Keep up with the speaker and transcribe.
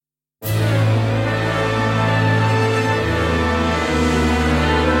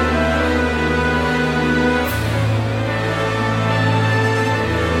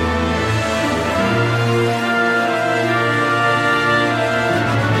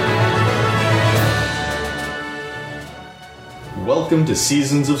welcome to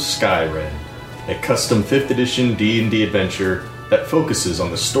Seasons of Skyrend, a custom 5th edition D&D adventure that focuses on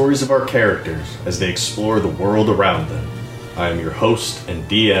the stories of our characters as they explore the world around them. I am your host and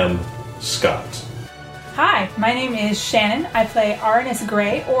DM, Scott. Hi, my name is Shannon. I play Arnis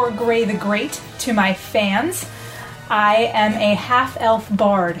Grey, or Grey the Great, to my fans. I am a half-elf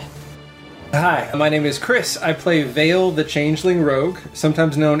bard. Hi, my name is Chris. I play Vale the Changeling Rogue,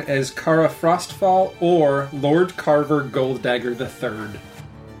 sometimes known as Kara Frostfall or Lord Carver Golddagger III.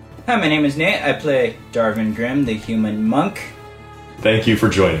 Hi, my name is Nate. I play Darvin Grimm, the Human Monk. Thank you for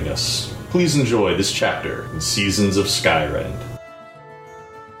joining us. Please enjoy this chapter in Seasons of Skyrend.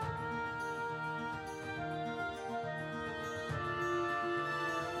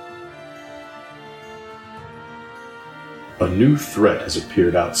 A new threat has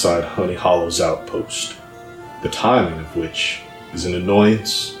appeared outside Honey Hollow's outpost, the timing of which is an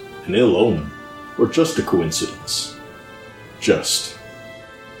annoyance, an ill omen, or just a coincidence.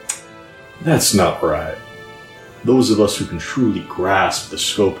 That's not right. Those of us who can truly grasp the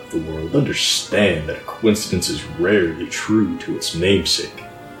scope of the world understand that a coincidence is rarely true to its namesake,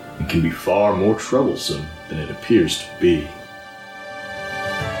 and can be far more troublesome than it appears to be.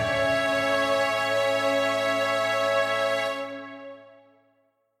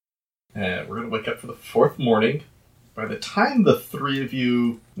 And we're going to wake up for the 4th morning. By the time the 3 of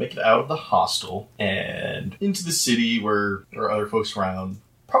you make it out of the hostel and into the city where there are other folks around,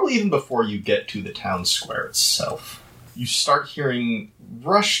 probably even before you get to the town square itself, you start hearing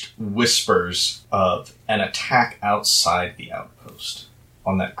rushed whispers of an attack outside the outpost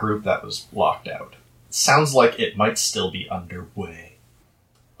on that group that was locked out. It sounds like it might still be underway.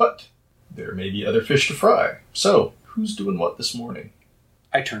 But there may be other fish to fry. So, who's doing what this morning?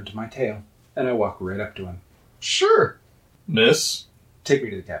 I turn to my tail, and I walk right up to him. Sure, miss. Take me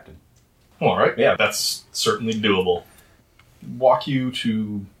to the captain. All right, yeah, that's certainly doable. Walk you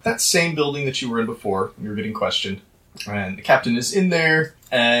to that same building that you were in before. You were getting questioned. And the captain is in there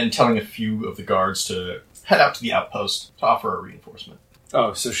and telling a few of the guards to head out to the outpost to offer a reinforcement.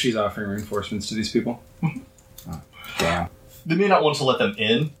 Oh, so she's offering reinforcements to these people? Oh, damn. They may not want to let them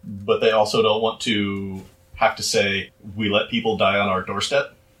in, but they also don't want to have to say, we let people die on our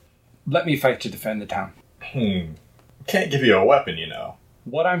doorstep. Let me fight to defend the town. Can't give you a weapon, you know.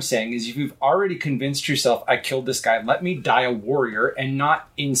 What I'm saying is if you've already convinced yourself I killed this guy, let me die a warrior and not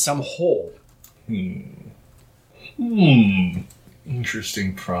in some hole.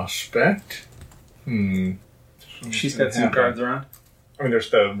 Interesting prospect. She's got some guards around? I mean, there's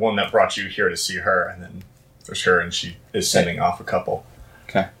the one that brought you here to see her, and then there's her, and she is sending off a couple.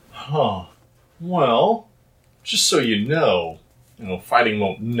 Okay. Huh. Well, just so you know, fighting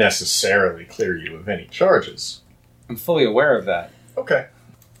won't necessarily clear you of any charges. I'm fully aware of that. Okay.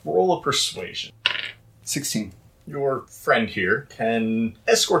 Roll a persuasion. 16. Your friend here can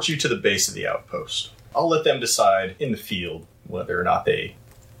escort you to the base of the outpost. I'll let them decide in the field whether or not they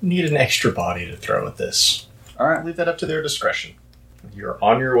need an extra body to throw at this. All right. I'll leave that up to their discretion. You're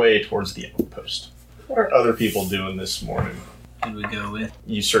on your way towards the outpost. What are other people doing this morning? Who do we go with?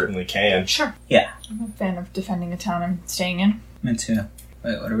 You certainly can. Sure. Yeah, I'm a fan of defending a town I'm staying in. me too.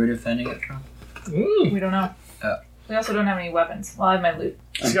 Wait, what are we defending it from? We don't know. We also don't have any weapons. Well, I have my loot.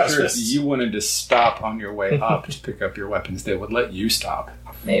 I'm sure if you wanted to stop on your way up to pick up your weapons, they would let you stop.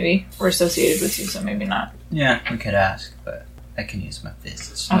 Maybe. We're associated with you, so maybe not. Yeah, we could ask, but I can use my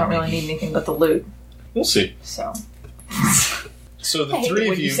fists. I don't really need anything but the loot, We'll see. so... So the I hate three it of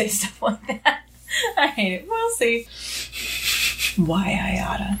when you you... say stuff like that. I hate it. We'll see. Why I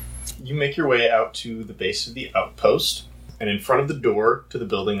oughta. You make your way out to the base of the outpost, and in front of the door to the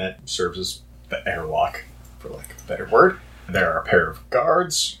building that serves as the airlock, for lack of a better word, there are a pair of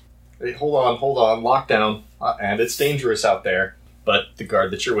guards. Hey, hold on, lockdown, and it's dangerous out there, but the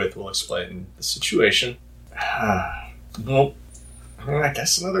guard that you're with will explain the situation. Well, I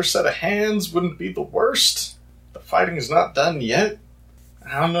guess another set of hands wouldn't be the worst. The fighting is not done yet.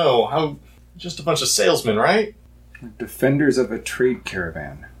 I don't know, just a bunch of salesmen, right? Defenders of a trade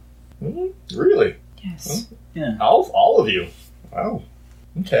caravan. Really? Yes. Yeah. All of you. Wow.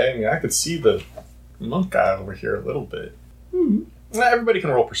 Okay, I mean, I could see the monk guy over here a little bit. Everybody can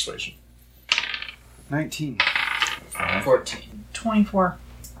roll persuasion. 19. 14. 24.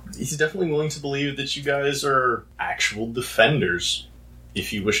 He's definitely willing to believe that you guys are actual defenders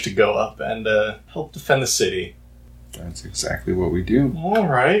if you wish to go up and help defend the city. That's exactly what we do. All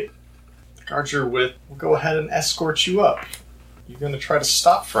right. The guards you're with will go ahead and escort you up. You're going to try to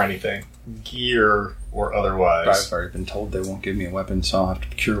stop for anything, gear or otherwise. I've already been told they won't give me a weapon, so I'll have to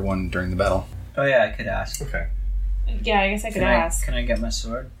procure one during the battle. Oh yeah, I could ask. Okay. Yeah, I guess I could Can ask. I get my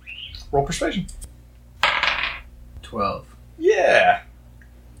sword? Roll persuasion. 12. Yeah.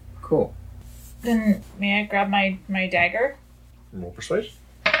 Cool. Then may I grab my dagger? Roll persuasion.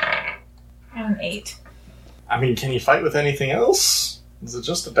 And an 8. I mean, can you fight with anything else? Is it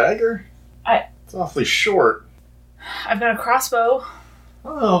just a dagger? It's awfully short. I've got a crossbow.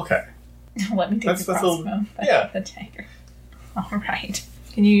 Oh, okay. Let me take the crossbow. yeah. The dagger. Alright.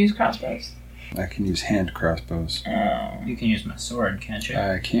 Can you use crossbows? I can use hand crossbows. You can use my sword, can't you?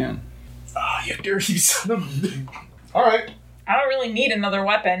 I can. Ah, you dirty son of a... Alright. I don't really need another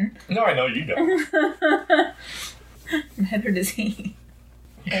weapon. No, I know you don't. Neither does he.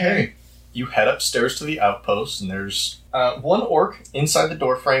 Okay. You head upstairs to the outpost, and there's one orc inside the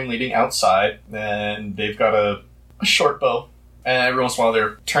doorframe leading outside, and they've got a short bow. And every once in a while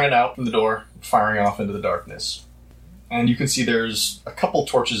they're turning out from the door, firing off into the darkness. And you can see there's a couple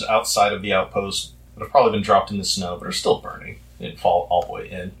torches outside of the outpost that have probably been dropped in the snow, but are still burning. They didn't fall all the way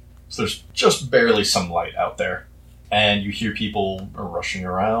in. So there's just barely some light out there. And you hear people rushing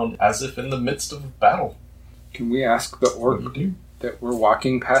around as if in the midst of battle. Can we ask the orc What do you do? that we're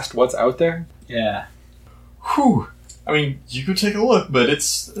walking past what's out there? Yeah. Whew. I mean, you could take a look, but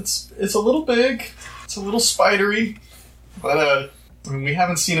it's a little big. It's a little spidery. But, I mean, we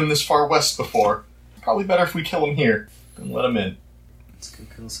haven't seen him this far west before. Probably better if we kill him here and let him in. Let's go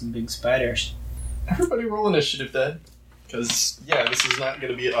kill some big spiders. Everybody roll initiative then. Because, yeah, this is not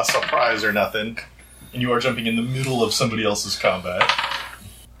going to be a surprise or nothing. And you are jumping in the middle of somebody else's combat.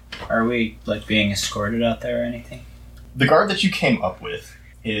 Are we, being escorted out there or anything? The guard that you came up with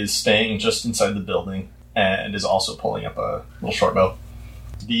is staying just inside the building and is also pulling up a little short bow.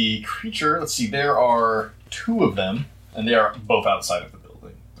 The creature, let's see, there are 2 of them, and they are both outside of the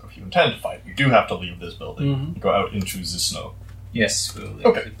building. So if you intend to fight, you do have to leave this building and go out into the snow. Yes, we'll leave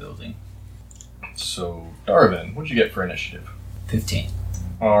Okay. the building. So, Darvin, what'd you get for initiative? 15.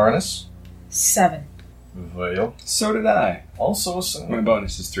 Arnis, 7. Vale, So did I. also My 7.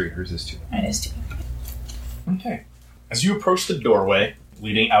 bonus is 3, hers is 2. -2. Okay. As you approach the doorway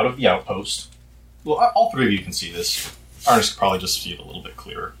leading out of the outpost, well, all 3 of you can see this. Arnis could probably just see it a little bit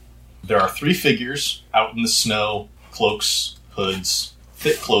clearer. There are 3 figures out in the snow, cloaks, hoods,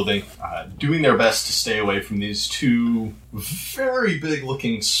 thick clothing, doing their best to stay away from these 2 very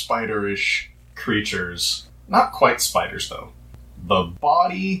big-looking spiderish creatures. Not quite spiders, though. The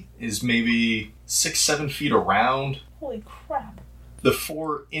body is maybe 6-7 feet around. Holy crap. The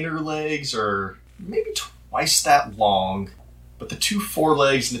 4 inner legs are maybe twice that long, but the 2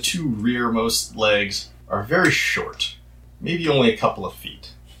 forelegs and the 2 rearmost legs are very short, maybe only a couple of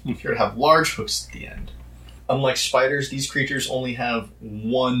feet. You appear to have large hooks at the end. Unlike spiders, these creatures only have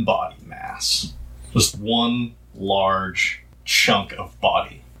 1 body mass. Just 1 large chunk of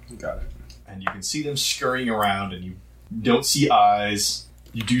body. Got it. And you can see them scurrying around, and you don't see eyes.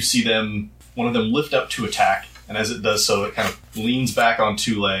 You do see them, one of them lift up to attack, and as it does so, it kind of leans back on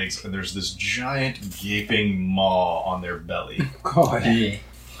 2 legs, and there's this giant gaping maw on their belly. God. Yeah.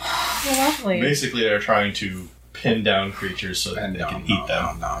 Lovely. Basically, they're trying to pin down creatures so that they can eat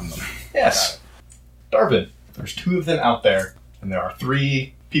them. No. Yes. Darvin, there's 2 of them out there, and there are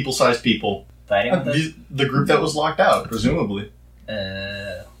 3 people-sized people. Fighting with us? The group that was locked out, presumably.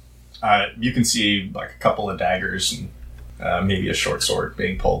 You can see like a couple of daggers and maybe a short sword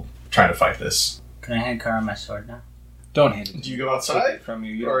being pulled, trying to fight this. Can I hand Kara my sword now? Don't hand it. Do you go Take outside? it from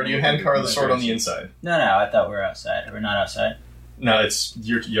you. Or do you hand Kara the sword on the inside? No, I thought we were outside. We're not outside? No,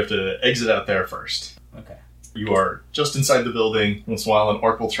 you have to exit out there first. Okay. You are just inside the building. Once in a while, an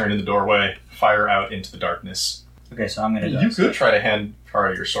orc will turn in the doorway, fire out into the darkness. Okay, so I'm gonna go You outside. could try to hand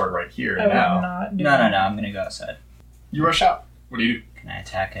Kara your sword right here I and would now. not do No, that. I'm gonna go outside. You rush out. What do you do? Can I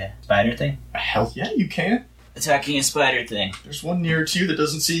attack a spider thing? Hell yeah, you can. Attacking a spider thing. There's one near to you that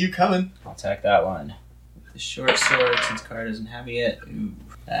doesn't see you coming. I'll attack that one. The short sword, since Kara doesn't have it yet. Ooh,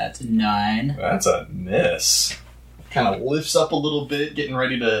 that's a 9. That's a miss. Kind of lifts up a little bit, getting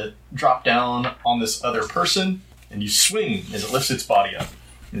ready to drop down on this other person, and you swing as it lifts its body up.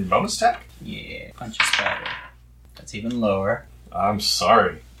 Your bonus attack? Yeah, punch a spider. That's even lower. I'm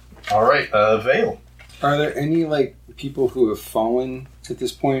sorry. Alright, Vale. Are there any, people who have fallen at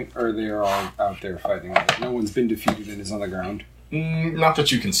this point, or they're all out there fighting? No one's been defeated and is on the ground? Not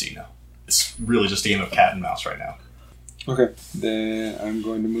that you can see, no. It's really just a game of cat and mouse right now. Okay. Then I'm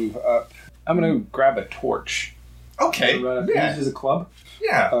going to move up. I'm going to grab a torch. Okay, Run up. yeah. Use it as a club.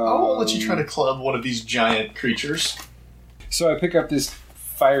 Yeah, I'll let you try to club one of these giant creatures. So I pick up this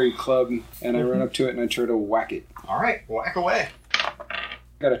fiery club, and I run up to it, and I try to whack it. Alright, whack away.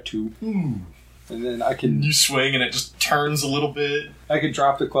 Got a 2. Ooh. And then I can You swing and it just turns a little bit. could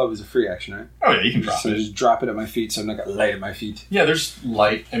drop the club as a free action, right? Oh yeah, you can drop So it. just drop it at my feet so I'm not got light at my feet. Yeah, there's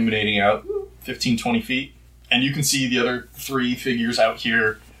light emanating out 15, 20 feet. And you can see the other 3 figures out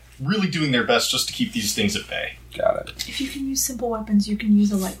here really doing their best just to keep these things at bay. Got it. If you can use simple weapons, you can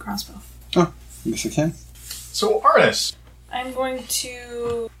use a light crossbow. Oh, yes I can. So, Arnis, I'm going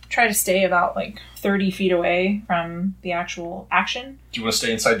to try to stay about 30 feet away from the actual action. do you want to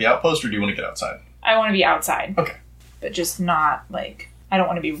stay inside the outpost or do you want to get outside? I want to be outside. Okay. But just not I don't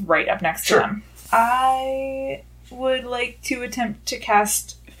want to be right up next Sure. to them. I would like to attempt to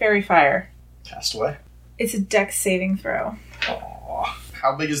cast Fairy Fire. Cast away. It's a dex saving throw. Aww.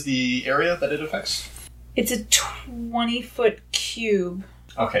 How big is the area that it affects? It's a 20-foot cube.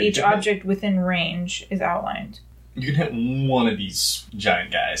 Okay. Each you can object within range is outlined. hit, you can hit one of these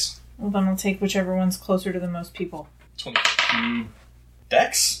giant guys. Well, then I'll take whichever one's closer to the most people. 22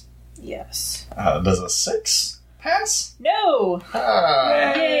 dex? Yes. Does a 6 pass? No!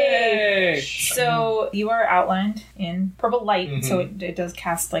 Ah. Yay! So you are outlined in purple light, so it does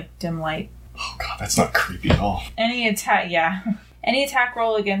cast dim light. Oh god, that's not creepy at all. Any attack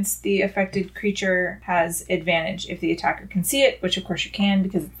roll against the affected creature has advantage if the attacker can see it, which of course you can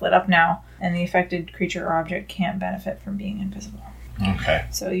because it's lit up now, and the affected creature or object can't benefit from being invisible. Okay.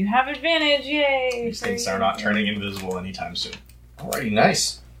 So you have advantage, yay! These things are not turning invisible anytime soon. Alrighty,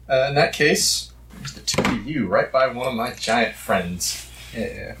 nice. In that case, there's the 2 of you right by one of my giant friends.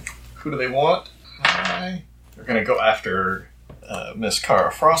 Yeah. Who do they want? Hi. They're gonna go after Miss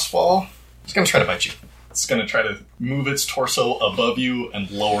Kara Frostfall. It's gonna try to bite you. It's gonna try to move its torso above you and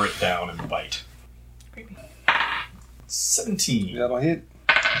lower it down and bite. Creepy. 17. That'll hit.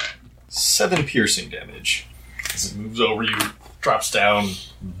 7 piercing damage. As it moves over you, drops down,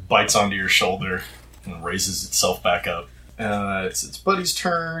 bites onto your shoulder, and raises itself back up. It's its buddy's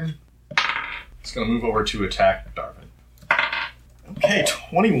turn. It's going to move over to attack Darvin. Okay,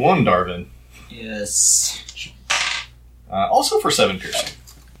 21, Darvin. Yes. Also for 7 piercing.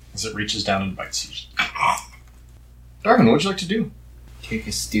 As it reaches down and bites you. Darvin, what would you like to do? Kick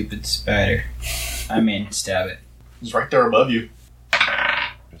a stupid spider. Stab it. It's right there above you.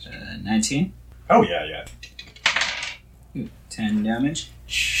 19. Oh, yeah. 10 damage.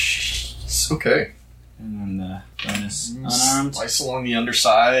 It's okay. And then the bonus unarmed. Slice along the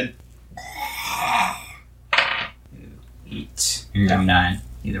underside. 8. Yeah. 9.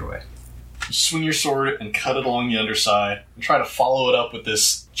 Either way. You swing your sword and cut it along the underside and try to follow it up with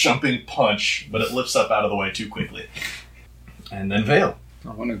this jumping punch, but it lifts up out of the way too quickly. And then Vale. I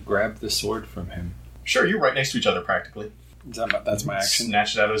want to grab the sword from him. Sure, you're right next to each other practically. That's my action.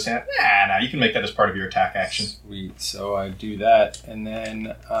 Snatch it out of his hand. Nah, you can make that as part of your attack action. Sweet. So I do that, and then...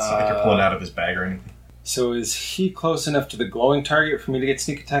 It's not like you're pulling out of his bag or anything. So is he close enough to the glowing target for me to get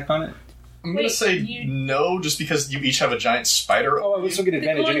sneak attack on it? I'm going to say no, just because you each have a giant spider. Oh, I would still get The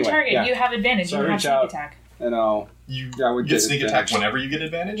advantage glowing anyway. target, Yeah. you have advantage. So you I don't have reach sneak out. attack. And I would get sneak attack advantage. whenever you get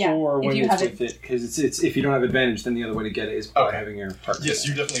advantage? Yeah. Or if when you it's have with it, because it's if you don't have advantage, then the other way to get it is by having your partner. Yes,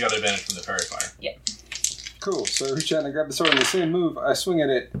 you definitely got advantage from the fairy fire. Yeah. Cool. So I reach out and I grab the sword in the same move. I swing at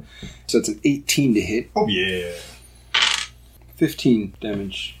it. So it's an 18 to hit. Oh, yeah. 15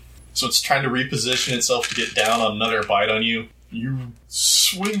 damage. So it's trying to reposition itself to get down on another bite on you. You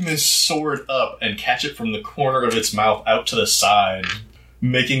swing this sword up and catch it from the corner of its mouth out to the side,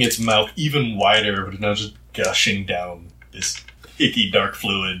 making its mouth even wider, but now just gushing down this icky dark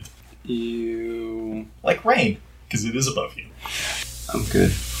fluid. You... Like rain, because it is above you. I'm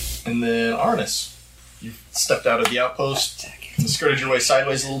good. And then Arnis, you've stepped out of the outpost, and skirted your way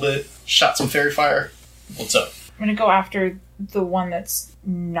sideways a little bit, shot some fairy fire. What's up? I'm going to go after the one that's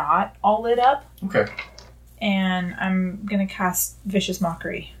not all lit up, Okay. and I'm going to cast Vicious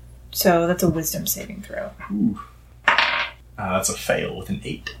Mockery. So that's a wisdom saving throw. Ooh. That's a fail with an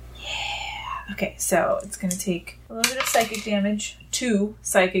 8. Okay, so it's going to take a little bit of psychic damage, 2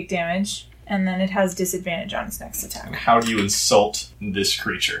 psychic damage, and then it has disadvantage on its next And attack. how do you insult this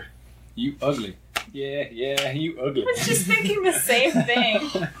creature? You ugly. Yeah, you ugly. I was just thinking the same thing.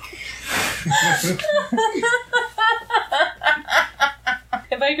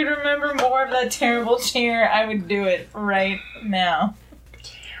 If I could remember more of that terrible cheer, I would do it right now.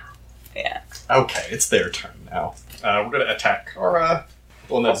 Yeah. Okay, it's their turn now. We're going to attack Kara.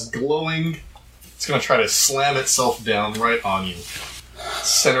 The one that's glowing. It's going to try to slam itself down right on you,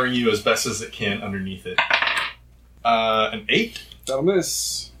 centering you as best as it can underneath it. An 8. That'll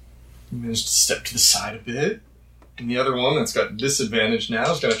miss. You managed to step to the side a bit. And the other one that's got disadvantage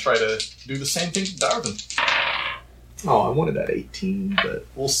now is going to try to do the same thing to Darvin. Oh, I wanted that 18, but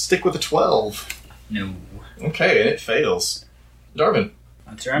we'll stick with a 12. No. Okay, and it fails. Darvin,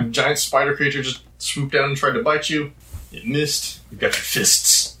 That's right. giant spider creature just swooped down and tried to bite you. It missed. You've got your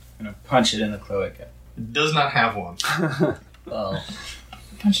fists. I'm gonna punch it in the cloaca. It does not have one. Well,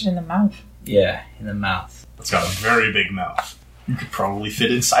 Punch it in the mouth. Yeah, in the mouth. It's got a very big mouth. You could probably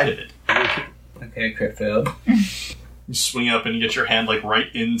fit inside of it. Okay, crit failed. You swing up and you get your hand like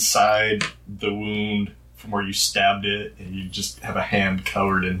right inside the wound from where you stabbed it, and you just have a hand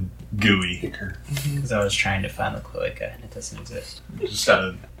covered in gooey. Because I was trying to find the cloaca and it doesn't exist. You just got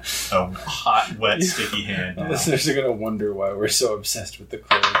a hot, wet, sticky hand now. Listeners are going to wonder why we're so obsessed with the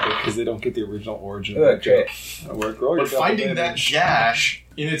cloaca, because they don't get the original origin of Oh, that joke. great. But finding that gash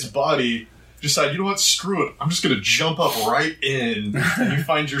in its body, you decide, you know what, screw it. I'm just going to jump up right in, and you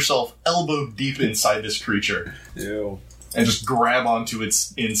find yourself elbow deep inside this creature. Ew. And just grab onto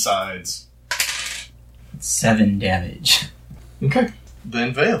its insides. 7 damage. Okay.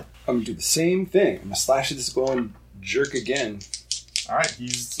 Then Vale. I'm going to do the same thing. I'm going to slash at this glowing jerk again. Alright,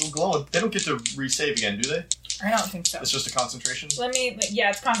 he's still glowing. They don't get to resave again, do they? I don't think so. It's just a concentration?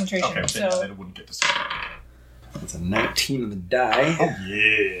 Yeah, it's concentration. Okay, so then they wouldn't get to save. That's a 19 on the die. Oh,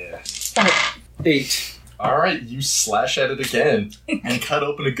 yeah. 8. Alright, you slash at it again and cut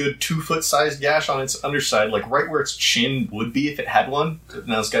open a good 2-foot-sized gash on its underside, like right where its chin would be if it had one. But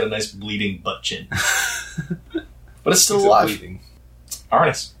now it's got a nice bleeding butt chin. But it's still alive. Bleeding.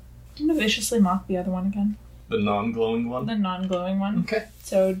 Arnis, I'm gonna viciously mock the other one again. the non-glowing one. The non-glowing one. Okay.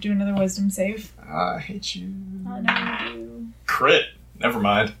 So do another wisdom save. I hate you. Oh no, you do. Crit. Never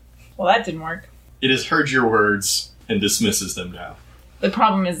mind. Well, that didn't work. It has heard your words and dismisses them now. The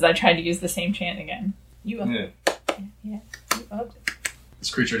problem is I tried to use the same chant again. You upped Yeah. it. Yeah, you upped it. This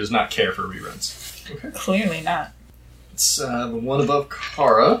creature does not care for reruns. Okay. Clearly not. It's the one above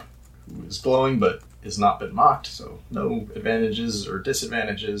Kara, who is glowing but has not been mocked, so no advantages or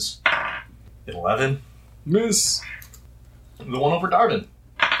disadvantages. 11. Miss. The one over Darden.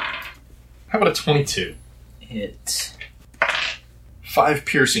 How about a 22? Hit. 5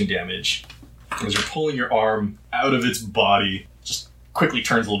 piercing damage. As you're pulling your arm out of its body, just quickly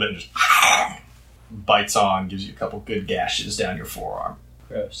turns a little bit and just bites on, gives you a couple good gashes down your forearm.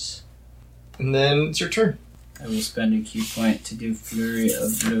 Gross. And then it's your turn. I will spend a key point to do Flurry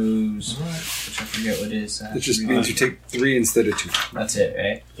of Blows, Alright. which I forget what it is. That just means you take 3 instead of 2. That's it,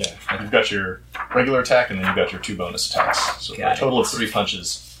 right? Yeah, you've got your regular attack and then you've got your 2 bonus attacks. So Got a total of 3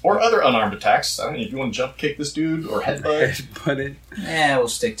 punches. Or other unarmed attacks. I don't know if you want to jump kick this dude or headbutt. But it. Yeah, we'll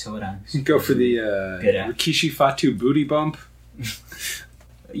stick to what I'm. Go for the Good at. Rikishi Fatu booty bump.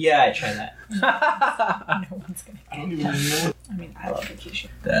 Yeah, I try that. No one's gonna. I don't even know. I mean, I love Rikishi.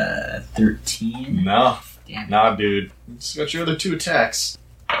 13. No. Damn it. Nah, dude. You just got your other 2 attacks.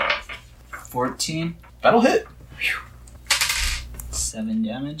 14. That'll hit. 7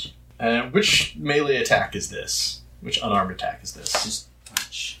 damage. Which melee attack is this? Which unarmed attack is this? Just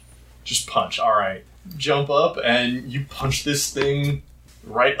punch. Just punch. Alright. Jump up and you punch this thing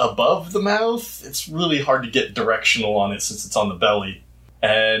right above the mouth. It's really hard to get directional on it since it's on the belly.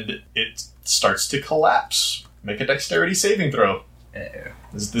 And it starts to collapse. Make a dexterity saving throw. Uh-oh.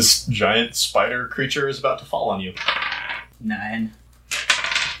 This giant spider creature is about to fall on you. 9.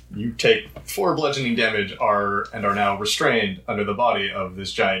 You take 4 bludgeoning damage and are now restrained under the body of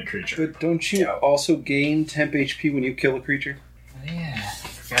this giant creature. But don't you also gain temp HP when you kill a creature? Oh, yeah. I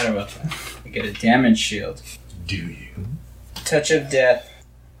forgot about that. I get a damage shield. Do you? Touch of Death.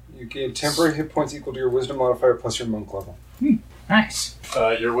 You gain temporary hit points equal to your wisdom modifier plus your monk level. Nice.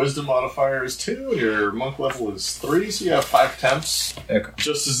 Your wisdom modifier is 2, your monk level is 3, so you have 5 temps. Okay.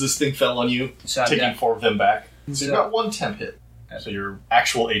 Just as this thing fell on you, So I've taking got 4 of them back. So So- you got 1 temp hit. So your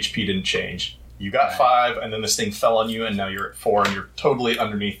actual HP didn't change. You got Right. 5, and then this thing fell on you, and now you're at 4, and you're totally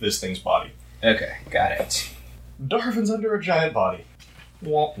underneath this thing's body. Okay, got it. Darvin's under a giant body.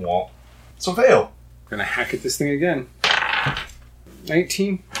 Womp womp. So Vale. Gonna hack at this thing again.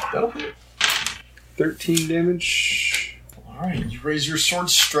 19. That'll hit. 13 damage. Alright, you raise your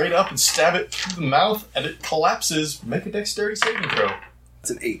sword straight up and stab it through the mouth, and it collapses. Make a dexterity saving throw. That's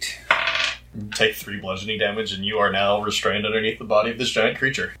an 8. You take 3 bludgeoning damage, and you are now restrained underneath the body of this giant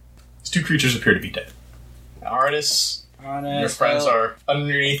creature. These 2 creatures appear to be dead. Arnis, your friends are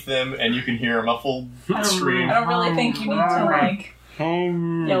underneath them, and you can hear a muffled scream. I don't really think you need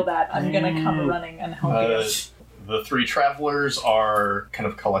to yell that. I'm gonna come running and help you. The 3 travelers are kind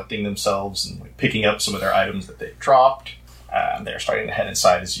of collecting themselves and like, picking up some of their items that they've dropped. They're starting to head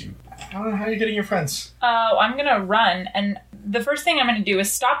inside as you... I don't know how you're getting your friends. I'm gonna run, and the first thing I'm gonna do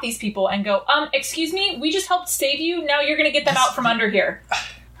is stop these people and go, excuse me, we just helped save you, now you're gonna get them out from under here.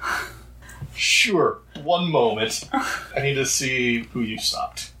 Sure, one moment. I need to see who you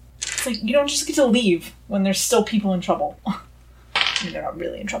stopped. It's like, you don't just get to leave when there's still people in trouble. I mean, they're not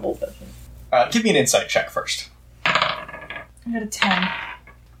really in trouble, but... Give me an insight check first. I got a 10.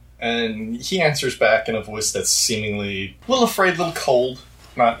 And he answers back in a voice that's seemingly a little afraid, a little cold.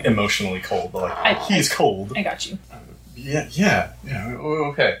 Not emotionally cold, but like, he's cold. I got you. Yeah.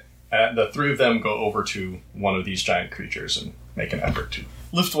 Okay. The three of them go over to one of these giant creatures and make an effort to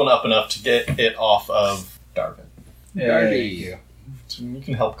lift one up enough to get it off of Darvin. Darby. So you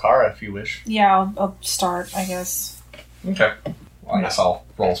can help Kara if you wish. Yeah, I'll start, I guess. Okay. Well, I guess I'll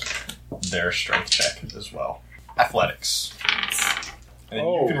roll their strength check as well. Athletics. And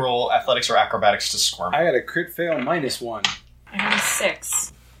you can roll athletics or acrobatics to squirm. I got a crit fail -1. I got a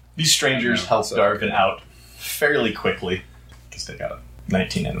 6. These strangers help Darvin out fairly quickly because they got a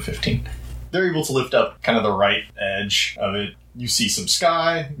 19 and a 15. They're able to lift up kind of the right edge of it. You see some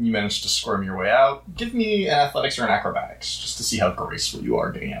sky, and you manage to squirm your way out. Give me an athletics or an acrobatics, just to see how graceful you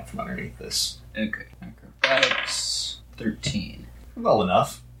are getting out from underneath this. Okay. Acrobatics 13. Well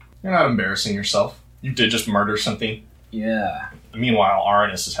enough. You're not embarrassing yourself. You did just murder something. Yeah. Meanwhile,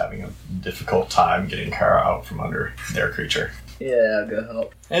 Arnis is having a difficult time getting Kara out from under their creature. Yeah, I'll go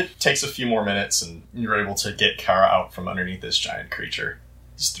help. It takes a few more minutes, and you're able to get Kara out from underneath this giant creature.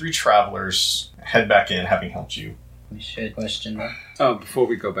 These three travelers head back in, having helped you. We should question that. Oh, before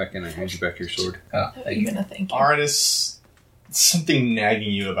we go back in, I hand you back your sword. Oh, Are you gonna thank you? Arnis, something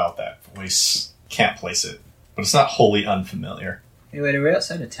nagging you about that voice. Can't place it, but it's not wholly unfamiliar. Hey, wait, are we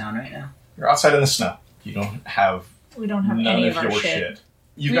outside of town right now? You're outside in the snow. You don't have We don't have none any of of our your shit. shit.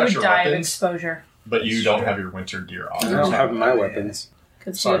 You've We got would your die of weapons, exposure but you That's don't true. have your winter gear on. I don't have my weapons.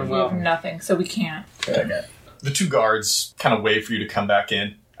 because Sorry, we have nothing, so we can't. Good. The two guards kind of wait for you to come back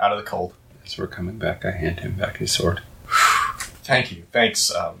in, out of the cold. As we're coming back, I hand him back his sword. Thank you.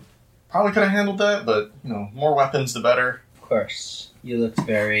 Thanks. Probably could have handled that, but, more weapons the better. Of course. You looked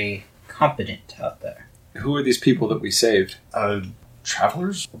very competent out there. Who are these people that we saved?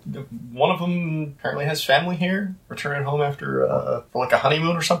 Travelers? One of them apparently has family here, returning home after, for like a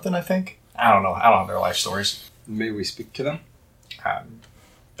honeymoon or something, I think. I don't know. I don't have their life stories. May we speak to them?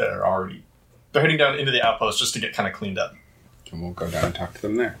 They're heading down into the outpost just to get kind of cleaned up. And we'll go down and talk to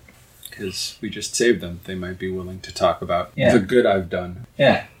them there. Because we just saved them. They might be willing to talk about Yeah. the good I've done.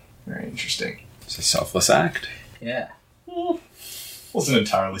 Yeah. Very interesting. It's a selfless act. Yeah. Wasn't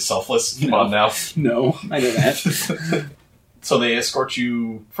entirely selfless. Come on now. No, I know that. So they escort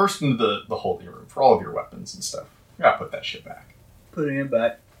you first into the holding room for all of your weapons and stuff. You gotta put that shit back. Putting it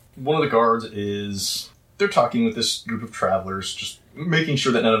back. One of the guards they're talking with this group of travelers, just making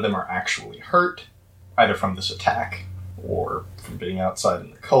sure that none of them are actually hurt, either from this attack or from being outside in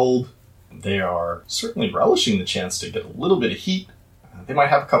the cold. They are certainly relishing the chance to get a little bit of heat. They might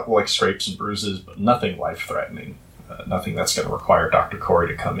have a couple scrapes and bruises, but nothing life-threatening. Nothing that's going to require Dr. Corey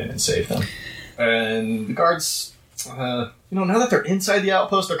to come in and save them. And the guards, now that they're inside the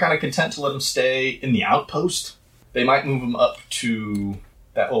outpost, they're kind of content to let them stay in the outpost. They might move them up to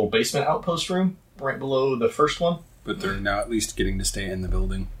that little basement outpost room right below the first one. But they're now at least getting to stay in the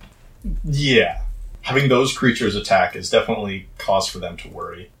building. Yeah. Having those creatures attack is definitely cause for them to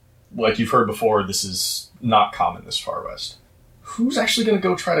worry. Like you've heard before, this is not common this far west. Who's actually going to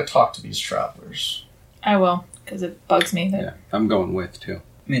go try to talk to these travelers? I will, because it bugs me that Yeah, I'm going with, too.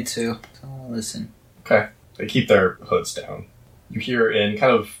 Me too. So I'll listen. Okay. They keep their hoods down. You hear in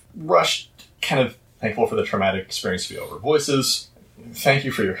kind of rushed, kind of thankful for the traumatic experience to be over voices. Thank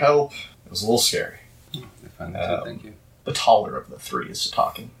you for your help. It was a little scary. I finally said thank you. The taller of the three is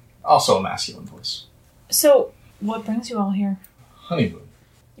talking. Also a masculine voice. So, what brings you all here? Honeymoon.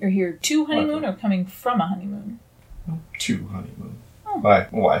 You're here to honeymoon or coming from a honeymoon? To honeymoon. Oh. My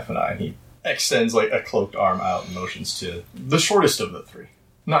wife and I. He extends a cloaked arm out and motions to the shortest of the three.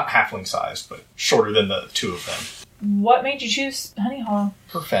 Not halfling sized, but shorter than the two of them. What made you choose Honey Hollow?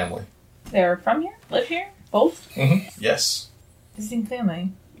 Her family. They're from here? Live here? Both? Mm-hmm. Yes. Visiting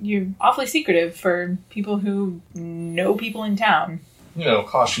family. You're awfully secretive for people who know people in town.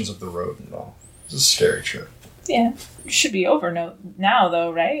 Cautions of the road and all. It's a scary trip. Yeah. It should be over now,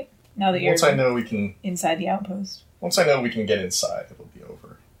 though, right? Now that you're Once I know we can get inside, it'll be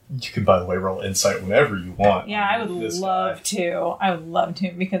over. You can, by the way, roll insight whenever you want. Yeah, I would love to. I would love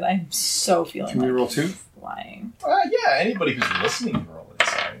to because I'm so feeling Can we roll 2? flying. Yeah, anybody who's listening can roll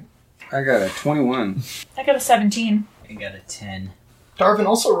insight. I got a 21. I got a 17. I got a 10. Darvin,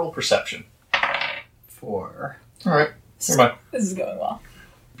 also roll perception. 4. Alright, never mind. This is going well.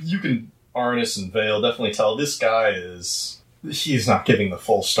 You can, Arnis and Vale, definitely tell this guy he's not giving the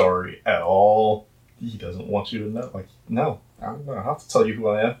full story at all. He doesn't want you to know. No, I don't have to tell you who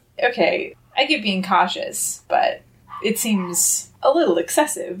I am. Okay, I get being cautious, but it seems a little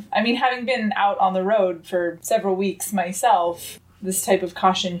excessive. I mean, having been out on the road for several weeks myself, this type of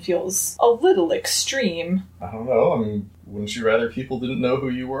caution feels a little extreme. I don't know. Wouldn't you rather people didn't know who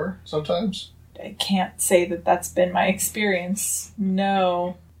you were sometimes? I can't say that that's been my experience.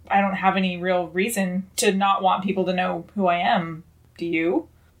 No. I don't have any real reason to not want people to know who I am. Do you?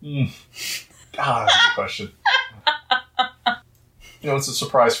 That's a good question. It's a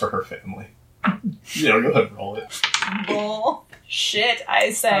surprise for her family. Go ahead and roll it. Bullshit,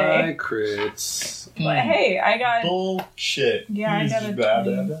 I say. Hi, crits. But hey, I got... Bullshit. Yeah, I got a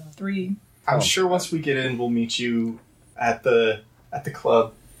 23. I'm sure once we get in, we'll meet you at the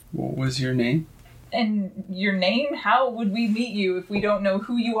club. What was your name? And your name? How would we meet you if we don't know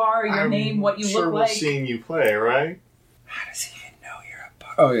who you are, your name, what you sure look we'll like? seeing you play, right? How does he even know you're a bug?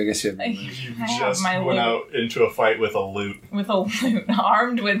 Oh, I guess you have... You I have just my went loot. out into a fight with a loot. With a loot.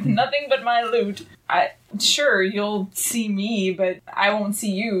 Armed with nothing but my loot. Sure, you'll see me, but I won't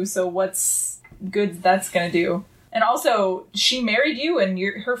see you, so what's good that's gonna do? And also, she married you and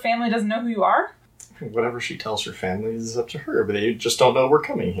her family doesn't know who you are? Whatever she tells her family is up to her, but they just don't know we're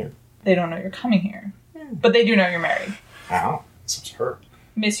coming here. They don't know you're coming here. But they do know you're married. Ow. It's up to her.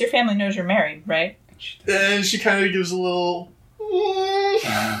 Miss, your family knows you're married, right? And she kind of gives a little...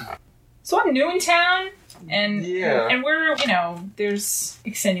 So I'm new in town, and Yeah. and we're, there's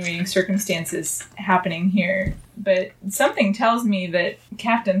extenuating circumstances happening here. But something tells me that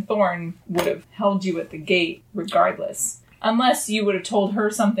Captain Thorne would have held you at the gate regardless. Unless you would have told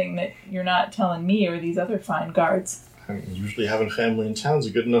her something that you're not telling me or these other fine guards. Usually having family in town's a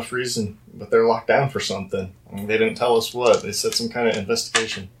good enough reason, but they're locked down for something. They didn't tell us what. They said some kind of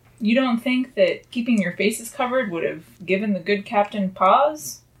investigation. You don't think that keeping your faces covered would have given the good captain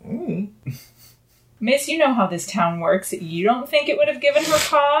pause? Miss, you know how this town works. You don't think it would have given her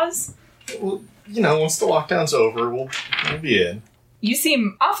pause? Well, once the lockdown's over, we'll be in. You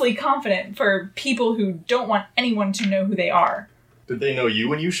seem awfully confident for people who don't want anyone to know who they are. Did they know you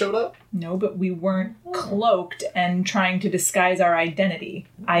when you showed up? No, but we weren't cloaked and trying to disguise our identity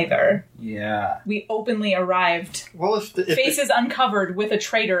either. Yeah. We openly arrived, Well, if faces uncovered with a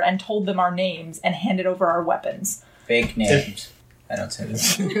traitor, and told them our names and handed over our weapons. Fake names. I don't say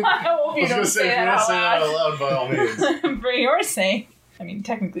this. I hope you don't say that out loud. by all means. For your sake. I mean,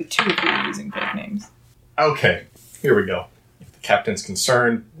 technically 2 if you're using fake names. Okay, here we go. If the captain's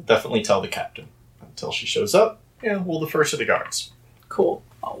concerned, we'll definitely tell the captain. Until she shows up, we'll defer to the guards. Cool.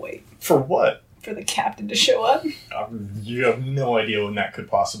 I'll wait For what? for the captain to show up. You have no idea when that could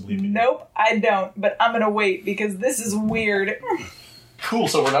possibly be. Nope, I don't. But I'm gonna wait because this is weird. Cool,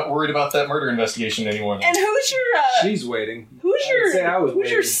 so we're not worried about that murder investigation anymore then. And who's your She's waiting. who's I'd say I was your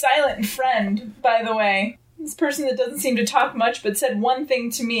waiting. silent friend, by the way? This person that doesn't seem to talk much but said one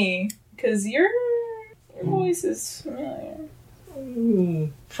thing to me. Because your voice is familiar.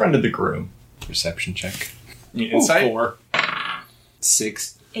 Friend of the groom. Perception check. Insight? 4.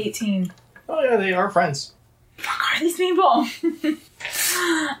 6. 18. Oh yeah, they are friends. Fuck are these people?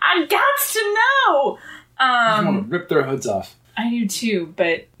 I got to know! I just want to rip their hoods off. I do too,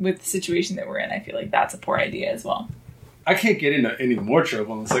 but with the situation that we're in, I feel like that's a poor idea as well. I can't get into any more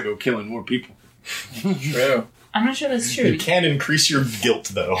trouble unless I go killing more people. True. I'm not sure that's true. It can increase your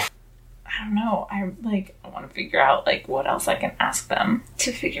guilt, though. I don't know. I want to figure out what else I can ask them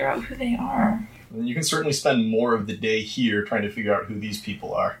to figure out who they are. And you can certainly spend more of the day here trying to figure out who these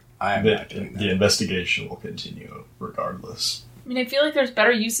people are. I am not doing The that. investigation will continue regardless. I mean, I feel like there's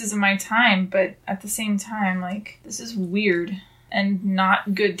better uses of my time, but at the same time, this is weird and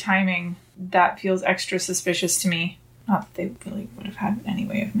not good timing. That feels extra suspicious to me. Not that they really would have had any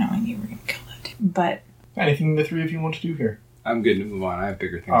way of knowing you were going to kill it. But Anything the three of you want to do here? I'm good to move on. I have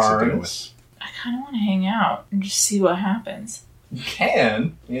bigger things to deal with. Artemis? I kind of want to hang out and just see what happens. You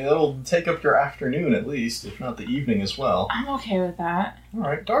can. It'll take up your afternoon at least, if not the evening as well. I'm okay with that.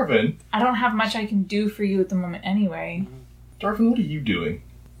 Alright, Darvin. I don't have much I can do for you at the moment anyway. Darvin, what are you doing?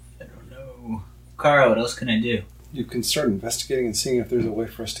 I don't know. Kara, what else can I do? You can start investigating and seeing if there's a way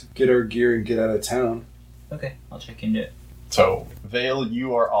for us to get our gear and get out of town. Okay, I'll check into it. So, Vale,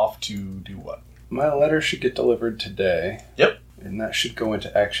 you are off to do what? My letter should get delivered today. Yep. And that should go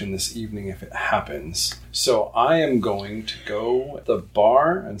into action this evening if it happens. So I am going to go at the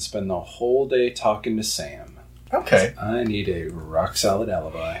bar and spend the whole day talking to Sam. Okay. I need a rock solid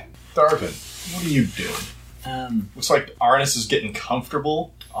alibi. Darvin, what are you doing? Looks like Arnis is getting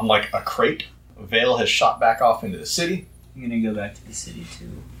comfortable on a crate. Vale has shot back off into the city. I'm gonna go back to the city too.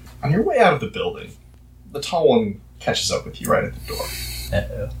 On your way out of the building, the tall one catches up with you right at the door.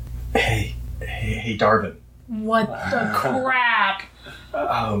 Uh-oh. Hey, Darvin. What the crap?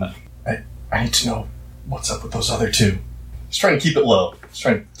 I need to know what's up with those other two. He's trying to keep it low. He's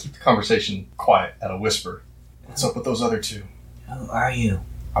trying to keep the conversation quiet at a whisper. What's up with those other two? Who are you?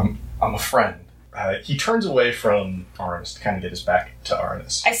 I'm a friend. He turns away from Arnis to kind of get his back to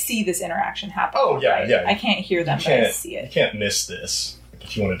Arnis. I see this interaction happen. Oh, yeah, right? yeah. I can't hear them, but I see You it. can't miss this. Like,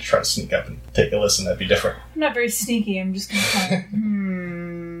 if you wanted to try to sneak up and take a listen, that'd be different. I'm not very sneaky. I'm just going to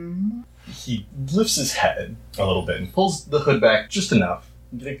kind of, He lifts his head a little bit and pulls the hood back just enough.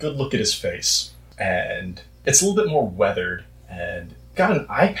 You get a good look at his face. And it's a little bit more weathered and got an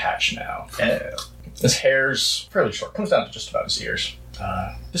eye patch now. His hair's fairly short, comes down to just about his ears.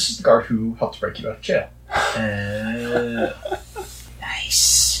 This is the guard who helped break you out of jail.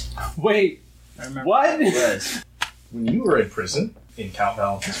 Nice. Wait, I remember what? it was. When you were in prison, in Count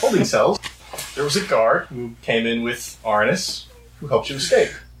Valentin's holding cells, there was a guard who came in with Arnis, who helped you escape.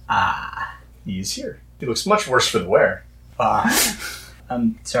 He is here. He looks much worse for the wear.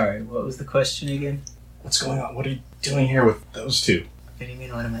 I'm sorry, what was the question again? What's going on? What are you doing here with those two? What do you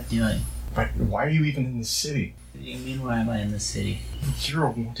mean, what am I doing? Why are you even in the city? What do you mean, why am I in the city? You're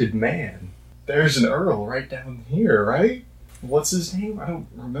a wanted man. There's an earl right down here, right? What's his name? I don't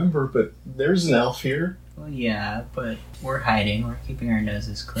remember, but there's an elf here. Well, yeah, but we're hiding. We're keeping our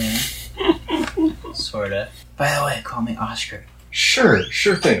noses clean. Sorta. By the way, call me Oscar. Sure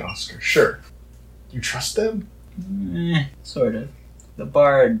thing, Oscar, sure. You trust them? Sort of. The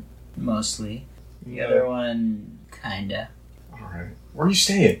bard, mostly. The other one, kinda. Alright. Where are you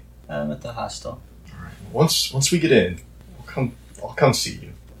staying? At the hostel. Alright. Once we get in, I'll come see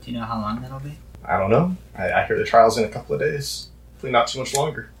you. Do you know how long that'll be? I don't know. I hear the trial's in a couple of days. Hopefully not too much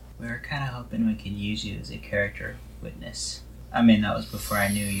longer. We were kind of hoping we could use you as a character witness. I mean, that was before I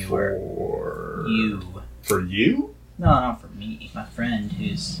knew you were... You. For you? No, not for me. My friend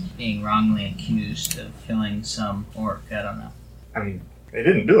who's being wrongly accused of killing some orc. I don't know. I mean, they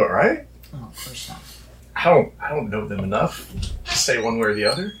didn't do it, right? Oh, of course not. I don't know them enough to say one way or the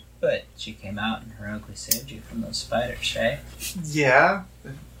other. But she came out and heroically saved you from those spiders, right? Yeah.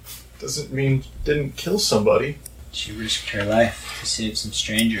 It doesn't mean didn't kill somebody. She risked her life to save some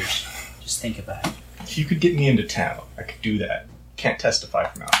strangers. Just think about it. If you could get me into town, I could do that. Can't testify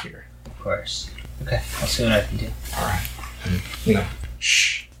from out here. Of course. Okay, I'll see what I can do. Alright. You know,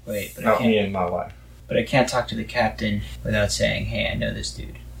 shh. Wait, but Not I me can't. and my wife. But I can't talk to the captain without saying, "Hey, I know this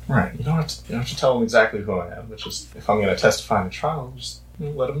dude." Right. You don't have to tell him exactly who I am. It's just, if I'm going to testify in a trial, just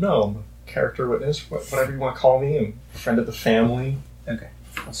let him know. I'm a character witness, whatever you want to call me, and friend of the family. Okay,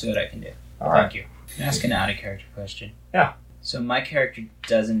 I'll see what I can do. All right. Thank you. Can I ask an out-of-character question? Yeah. So my character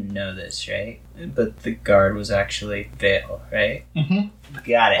doesn't know this, right? But the guard was actually Vale, right? Mm-hmm.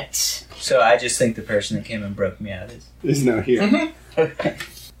 Got it. So I just think the person that came and broke me out Is now here.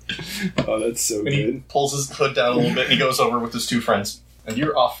 Mm-hmm. Oh, that's so And he good. pulls his hood down a little bit, and he goes over with his two friends. And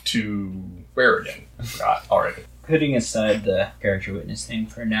you're off to where again? I forgot already. Putting aside the character witness thing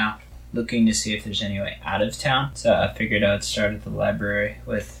for now, looking to see if there's any way out of town. So I figured I would start at the library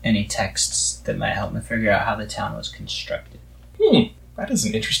with any texts that might help me figure out how the town was constructed. That is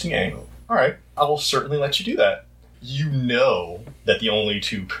an interesting angle. Alright, I will certainly let you do that. You know that the only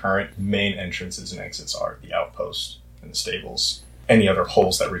two current main entrances and exits are the outpost and the stables. Any other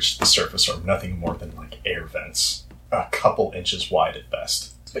holes that reach the surface are nothing more than like air vents. A couple inches wide at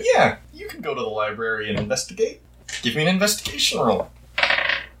best. But yeah, you can go to the library and investigate. Give me an investigation roll.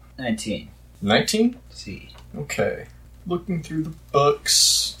 19. 19? See. Okay. Looking through the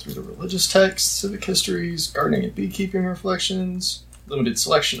books, through the religious texts, civic histories, gardening and beekeeping reflections, limited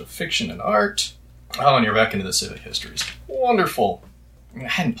selection of fiction and art. Oh, and you're back into the civic histories. Wonderful. I mean, I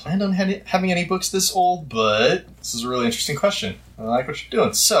hadn't planned on having any books this old, but this is a really interesting question. I like what you're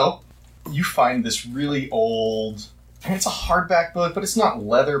doing. So, you find this really old... I mean, it's a hardback book, but it's not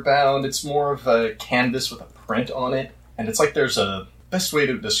leather bound. It's more of a canvas with a print on it. And it's like there's a... Best way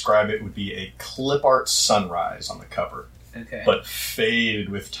to describe it would be a clip art sunrise on the cover. Okay. But faded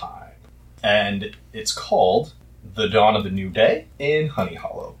with time. And it's called The Dawn of the New Day in Honey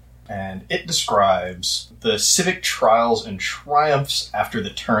Hollow. And it describes the civic trials and triumphs after the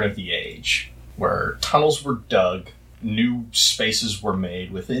turn of the age, where tunnels were dug, new spaces were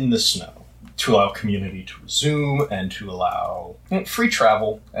made within the snow to allow community to resume and to allow free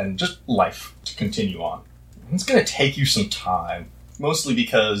travel and just life to continue on. It's going to take you some time, mostly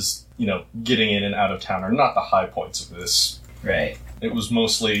because, getting in and out of town are not the high points of this. Right. It was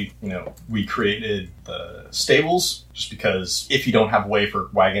mostly, we created the stables just because if you don't have a way for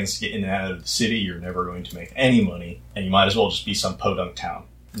wagons to get in and out of the city, you're never going to make any money, and you might as well just be some podunk town.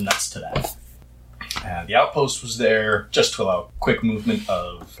 Nuts to that. And the outpost was there just to allow quick movement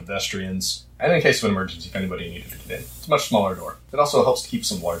of pedestrians, and in case of an emergency, if anybody needed to get in. It's a much smaller door. It also helps to keep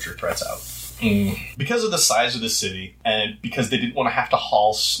some larger threats out. Because of the size of the city, and because they didn't want to have to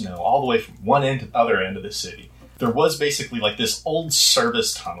haul snow all the way from one end to the other end of the city, There was basically like this old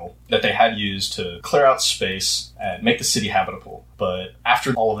service tunnel that they had used to clear out space and make the city habitable. But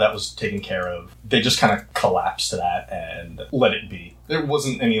after all of that was taken care of, they just kind of collapsed that and let it be. There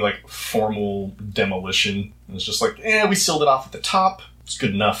wasn't any like formal demolition. It was just like, we sealed it off at the top. It's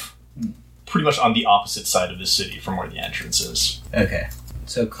good enough. Pretty much on the opposite side of the city from where the entrance is. Okay.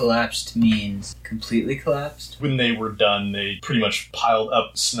 So collapsed means completely collapsed? When they were done, they pretty much piled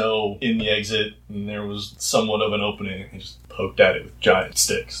up snow in the exit, and there was somewhat of an opening. They just poked at it with giant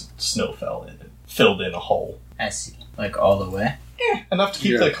sticks. Snow fell in and filled in a hole. I see. Like all the way? Enough to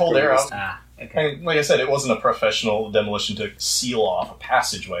keep the cold air out. Ah, okay. And like I said, it wasn't a professional demolition to seal off a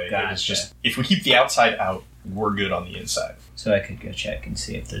passageway. Gotcha. It was just, if we keep the outside out, we're good on the inside. So I could go check and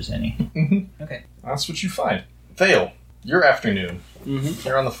see if there's any. Mm-hmm. Okay. That's what you find. Vale, your afternoon. Mm-hmm.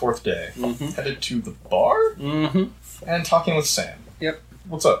 You're on the 4th day. Mm-hmm. Headed to the bar Mm-hmm. and talking with Sam. Yep.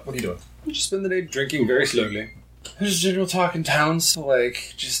 What's up? What are you doing? We just spend the day drinking very slowly. There's general talk in town, so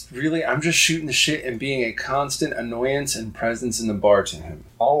like, just really, I'm just shooting the shit and being a constant annoyance and presence in the bar to him.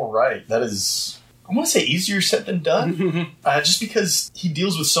 All right. That is, I want to say, easier said than done. Just because he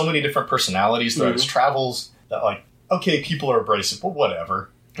deals with so many different personalities throughout his travels that, like, okay, people are abrasive, but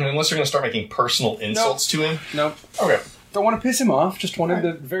whatever. And unless you're going to start making personal insults to him. Nope. Okay. Don't want to piss him off, just wanted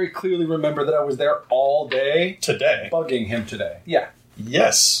to very clearly remember that I was there all day, Today. bugging him today. Yeah.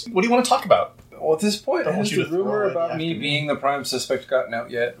 Yes. What do you want to talk about? Well, at this point, Don't want has you the to throw rumor away the about me afternoon. being the prime suspect gotten out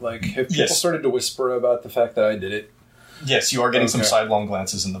yet? Like, have people Yes. started to whisper about the fact that I did it? Yes, you are getting some Okay. sidelong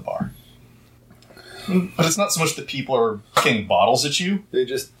glances in the bar. But it's not so much that people are kicking bottles at you. They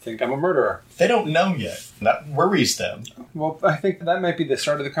just think I'm a murderer. They don't know yet. That worries them. Well, I think that might be the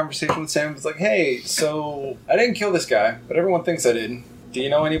start of the conversation with Sam. It's like, hey, so I didn't kill this guy, but everyone thinks I did. Do you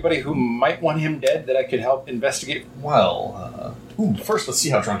know anybody who might want him dead that I could help investigate? Well, first let's see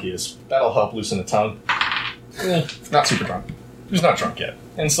how drunk he is. That'll help loosen the tongue. Not super drunk. He's not drunk yet.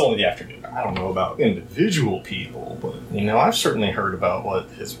 And it's still in the afternoon. I don't know about individual people, but, I've certainly heard about what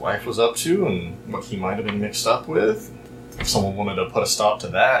his wife was up to and what he might have been mixed up with. If someone wanted to put a stop to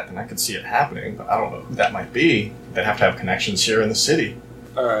that, then I could see it happening, but I don't know who that might be. They'd have to have connections here in the city.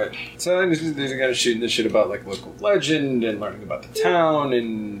 Alright. So I'm just kind of shooting this shit about, like, local legend and learning about the town,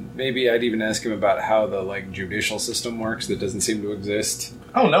 and maybe I'd even ask him about how the, like, judicial system works that doesn't seem to exist.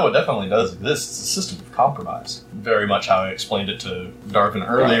 Oh, no, it definitely does exist. It's a system of compromise. Very much how I explained it to Darvin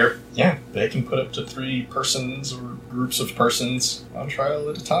earlier. Yeah, they can put up to 3 persons or groups of persons on trial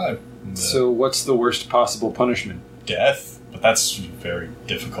at a time. So what's the worst possible punishment? Death, but that's very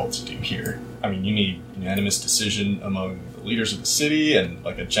difficult to do here. I mean, you need unanimous decision among the leaders of the city and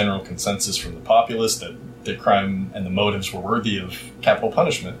like a general consensus from the populace that the crime and the motives were worthy of capital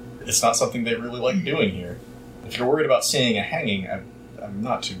punishment. It's not something they really like doing here. If you're worried about seeing a hanging, I'm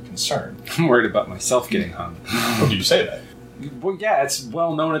not too concerned. I'm worried about myself getting hung. How do you say that? Well, yeah, it's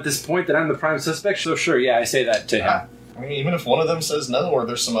well known at this point that I'm the prime suspect, so sure, yeah, I say that to him. I mean, even if one of them says no, or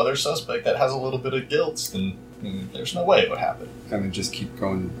there's some other suspect that has a little bit of guilt, then there's no way it would happen. Kind of just keep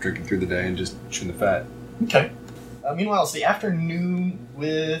going, drinking through the day and just chewing the fat. Okay. Meanwhile, it's the afternoon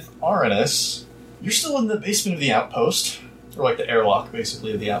with Aranus. You're still in the basement of the outpost, or like the airlock,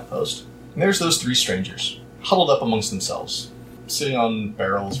 basically, of the outpost. And there's those 3 strangers, huddled up amongst themselves, sitting on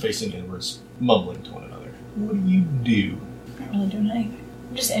barrels, facing inwards, mumbling to one another. What do you do? I'm not really doing anything.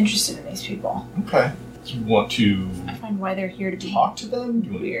 I'm just interested in these people. Okay. Do you want to I find why they're here to be. talk to them? Do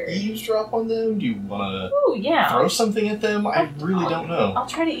you want Weird. to eavesdrop on them? Do you want to Ooh, yeah. throw something at them? I really don't know. I'll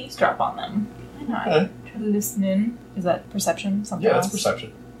try to eavesdrop on them. Why not? Okay. Try to listen in. Is that perception? Something Yeah, else? that's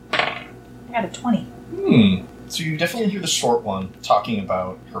perception. I got a 20. So you definitely hear the short one talking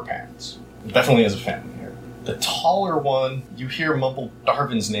about her parents. Definitely has a family here. The taller one, you hear mumble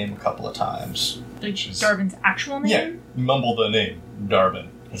Darvin's name a couple of times. Like Darvin's actual name? Yeah, you mumble the name, Darvin,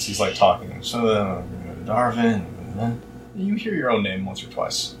 as he's like talking. So, Darvin. You hear your own name once or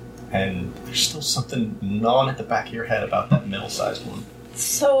twice. And there's still something gnawing at the back of your head about that middle-sized one.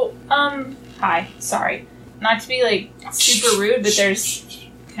 So, hi. Sorry. Not to be, like, super rude, but there's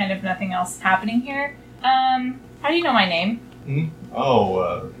kind of nothing else happening here. How do you know my name?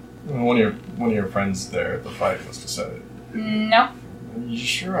 Oh, one of your friends there at the fight must have said it. No. Are you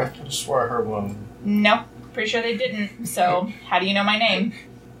sure? I could have swore I heard one. No. Pretty sure they didn't. So, how do you know my name?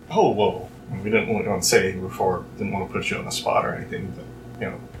 Oh, whoa. We didn't want to say anything before. Didn't want to put you on the spot or anything, but,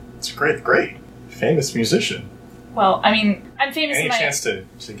 it's great. Famous musician. Well, I mean, I'm famous Any in my... chance to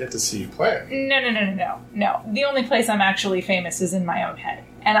get to see you play? No. The only place I'm actually famous is in my own head.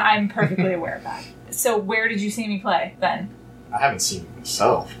 And I'm perfectly aware of that. So where did you see me play, then? I haven't seen it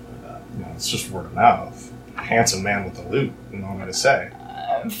myself, but, it's just word of mouth. A handsome man with a lute, you know what I'm going to say.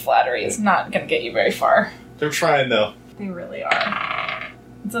 Flattery is not going to get you very far. They're trying, though. They really are.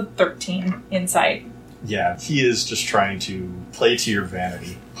 It's a 13 insight. Yeah, he is just trying to play to your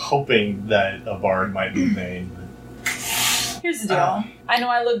vanity, hoping that a bard might be vain. Here's the deal. I know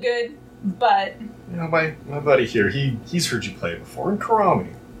I look good, but... You know, my buddy here, he's heard you play before in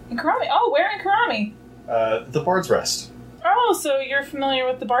Karami. In Karami? Oh, where in Karami? The Bard's Rest. Oh, so you're familiar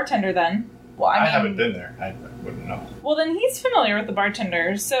with the bartender then? Well, I mean, haven't been there. I wouldn't know. Well, then he's familiar with the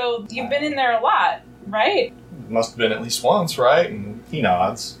bartender, so you've been in there a lot, right? Must have been at least once, right? And he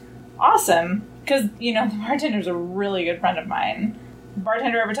nods. Awesome. Because, the bartender's a really good friend of mine.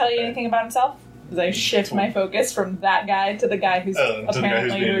 Bartender ever tell you anything about himself? Because I shift my focus from that guy to the guy who's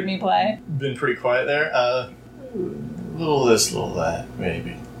apparently heard me play. Been pretty quiet there. Little this, little that,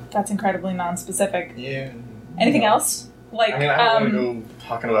 maybe. That's incredibly non-specific. Yeah. Anything else? Like, I mean, I don't want to go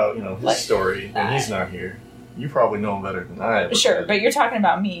talking about, his story when he's not here. You probably know him better than I. Sure, but you're talking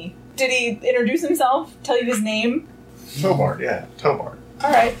about me. Did he introduce himself? Tell you his name? Tobard, yeah. Tobard.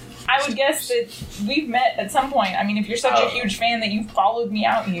 Alright. I would guess that we've met at some point. I mean, if you're such a huge fan that you followed me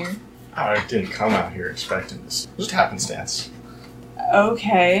out here. I didn't come out here expecting this. Just happenstance.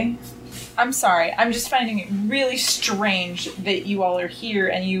 Okay. I'm sorry. I'm just finding it really strange that you all are here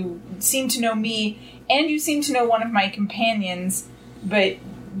and you seem to know me and you seem to know one of my companions, but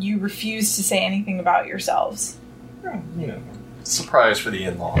you refuse to say anything about yourselves. Surprise for the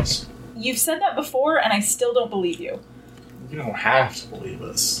in-laws. You've said that before and I still don't believe you. You don't have to believe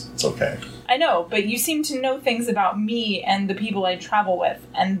us. It's okay. I know, but you seem to know things about me and the people I travel with,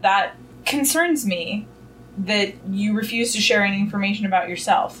 and that concerns me that you refuse to share any information about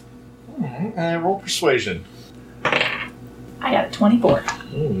yourself. Roll persuasion. I got a 24. I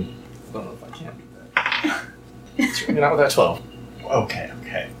don't know if I can beat that. It's really not with that 12. Okay.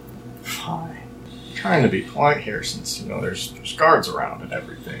 Fine. I'm trying to be polite here since, there's guards around and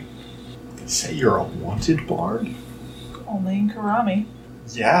everything. They say you're a wanted bard? Only in Karami.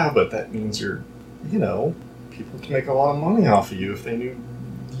 Yeah, but that means you're, people can make a lot of money off of you if they knew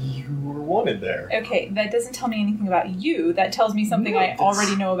you were wanted there. Okay, that doesn't tell me anything about you. That tells me something I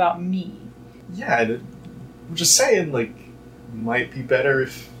already know about me. Yeah, I'm just saying, might be better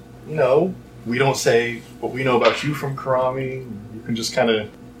if, we don't say what we know about you from Karami. You can just kind of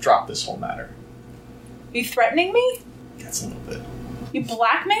drop this whole matter. Are you threatening me? That's a little bit. You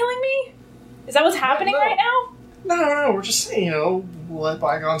blackmailing me? Is that what's happening right now? No, we're just saying, let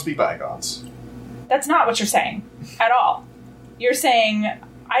bygones be bygones. That's not what you're saying. At all. You're saying,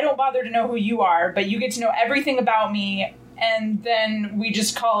 I don't bother to know who you are, but you get to know everything about me, and then we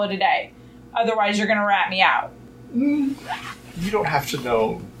just call it a day. Otherwise, you're gonna rat me out. You don't have to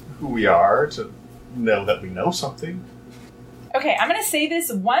know who we are to know that we know something. Okay, I'm gonna say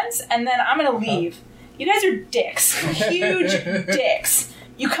this once, and then I'm gonna leave. You guys are dicks. Huge dicks.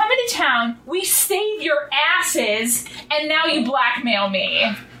 You come into town, we save your asses, and now you blackmail me.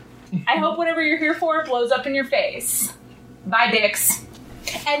 I hope whatever you're here for blows up in your face. Bye, dicks.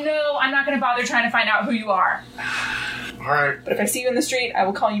 And no, I'm not going to bother trying to find out who you are. Alright. But if I see you in the street, I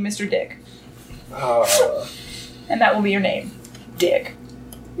will call you Mr. Dick. And that will be your name. Dick.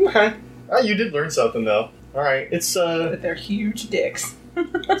 Okay. You did learn something, though. Alright, it's, But they're huge dicks.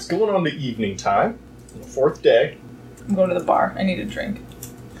 it's going on to evening time. The 4th day. I'm going to the bar. I need a drink.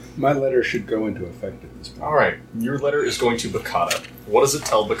 My letter should go into effect at this point. Alright, your letter is going to Bakata. What does it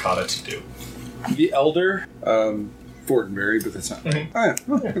tell Bakata to do? The elder, Fortenberry, but that's not right. Mm-hmm. Oh, yeah.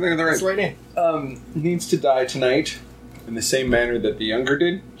 Oh, I think of the That's the right. right name. Needs to die tonight in the same manner that the younger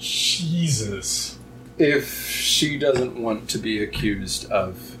did, Jesus. if she doesn't want to be accused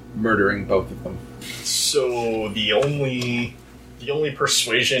of murdering both of them. So the only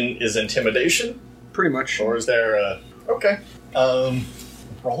persuasion is intimidation? Pretty much. Or is there okay.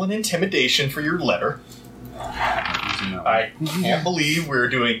 Roll an intimidation for your letter. I can't believe we're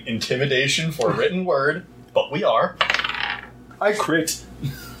doing intimidation for a written word, but we are. I crit.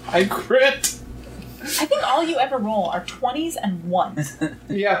 I think all you ever roll are 20s and 1s.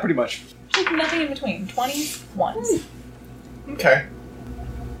 Yeah, pretty much. Like nothing in between. 20s, 1s. Okay.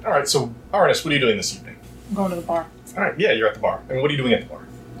 Alright, so, Arnis, what are you doing this evening? I'm going to the bar. Alright, yeah, you're at the bar. And what are you doing at the bar?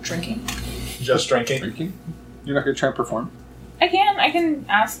 Drinking. Just drinking? Drinking? You're not going to try and perform? I can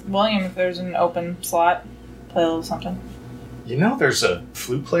ask William if there's an open slot. Play a little something. There's a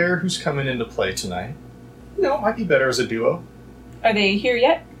flute player who's coming into play tonight. It might be better as a duo. Are they here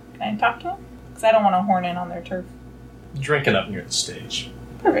yet? Can I talk to them? Because I don't want to horn in on their turf. Drinking up near the stage.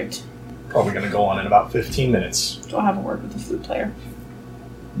 Perfect. Probably going to go on in about 15 minutes. So I'll have a word with the flute player.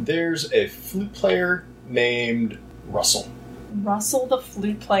 There's a flute player named Russell. Russell the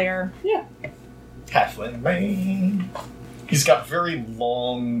flute player. Yeah. Halfling man. He's got very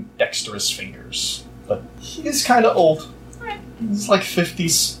long, dexterous fingers. but he is kind of old. Alright. He's like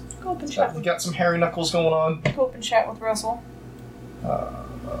 50s. Go up and chat. Got some hairy knuckles going on. Go up and chat with Russell.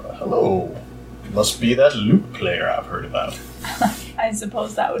 Hello. Must be that lute player I've heard about. I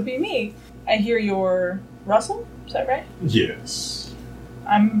suppose that would be me. I hear you're Russell. Is that right? Yes.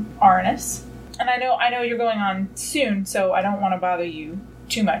 I'm Arnis. And I know you're going on soon, so I don't want to bother you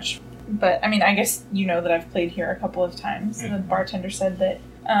too much. But, I mean, I guess you know that I've played here a couple of times. The bartender said that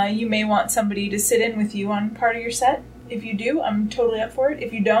you may want somebody to sit in with you on part of your set. If you do, I'm totally up for it.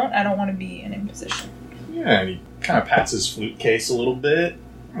 If you don't, I don't want to be an imposition. Yeah, and he kind of pats his flute case a little bit.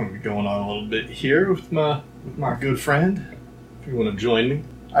 I'm gonna be going on a little bit here with my good friend. If you want to join me,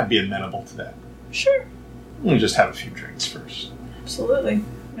 I'd be amenable to that. Sure. Let me just have a few drinks first. Absolutely.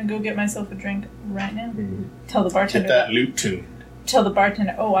 I'm going to go get myself a drink right now. Tell the bartender. Get that lute tuned. Tell the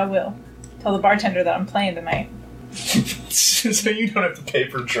bartender. Oh, I will. Tell the bartender that I'm playing tonight. So you don't have to pay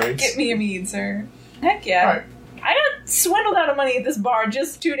for drinks. Get me a mead, sir. Heck yeah. Alright. I got swindled out of money at this bar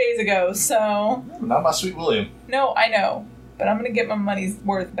just 2 days ago, so... Not my sweet William. No, I know. But I'm going to get my money's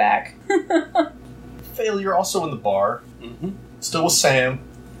worth back. Fail, you're also in the bar. Mm-hmm. Still with Sam.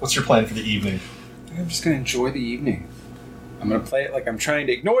 What's your plan for the evening? I'm just going to enjoy the evening. I'm going to play it like I'm trying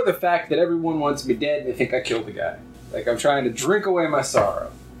to ignore the fact that everyone wants me dead and they think I killed the guy. Like I'm trying to drink away my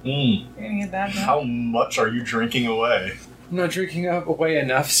sorrow. You're going to get that done? How much are you drinking away? I'm not drinking away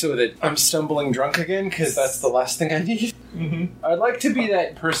enough so that I'm stumbling drunk again, because that's the last thing I need. Mm-hmm. I'd like to be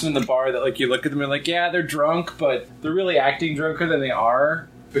that person in the bar that, like, you look at them and like, yeah, they're drunk, but they're really acting drunker than they are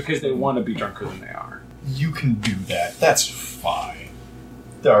because they want to be drunker than they are. You can do that. That's fine.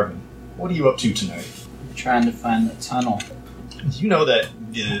 Darvin, what are you up to tonight? I'm trying to find the tunnel. You know that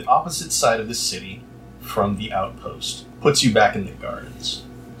the opposite side of the city from the outpost puts you back in the gardens.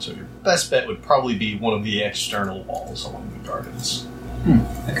 So your best bet would probably be one of the external walls along the gardens.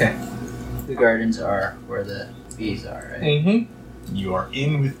 Okay. The gardens are where the bees are, right? Mm-hmm. You are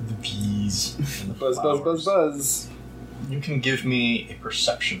in with the bees and the Buzz, flowers. buzz, buzz, buzz. You can give me a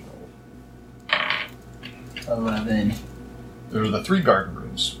perception roll. 11. There are the 3 garden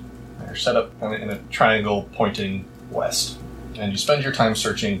rooms. They're set up kind of in a triangle pointing west. And you spend your time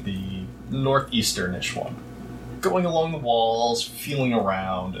searching the northeastern-ish one. Going along the walls, feeling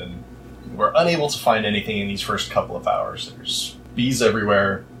around, and we're unable to find anything in these first couple of hours. There's bees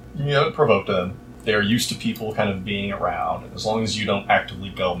everywhere. You haven't provoked them. They're used to people kind of being around. And as long as you don't actively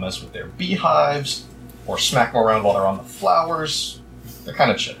go mess with their beehives or smack them around while they're on the flowers, they're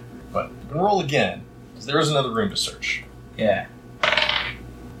kind of chill. But you can roll again, because there is another room to search. Yeah.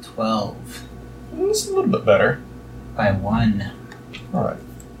 12. It's a little bit better. By 1. Alright.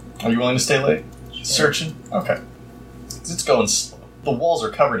 Are you willing to stay late? Searching? Okay. 'Cause it's going slow. The walls are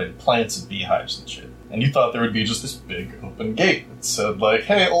covered in plants and beehives and shit. And you thought there would be just this big open gate that said, like,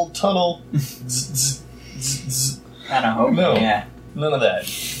 hey, old tunnel. Zzz, zzz, zzz. Kind of hope. No. Yeah. None of that.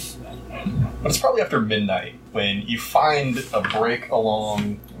 But it's probably after midnight when you find a break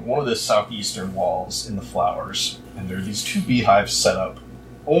along one of the southeastern walls in the flowers. And there are these 2 beehives set up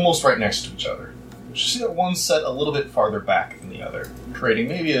almost right next to each other. You see that one set a little bit farther back than the other, creating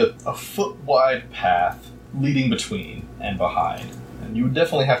maybe a foot-wide path leading between and behind. And you would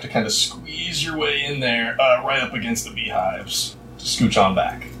definitely have to kind of squeeze your way in there, right up against the beehives, to scooch on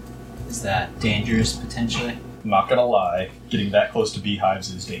back. Is that dangerous, potentially? Not gonna lie, getting that close to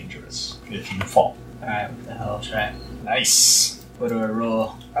beehives is dangerous, if you fall. Alright, what the hell, try. Nice! What do I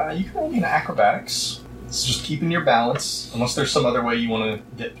roll? You can roll me an acrobatics. It's just keeping your balance, unless there's some other way you want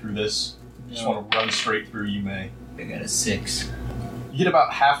to get through this. If you just want to run straight through, you may. I got a 6. You get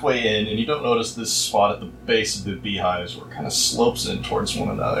about halfway in, and you don't notice this spot at the base of the beehives where it kind of slopes in towards one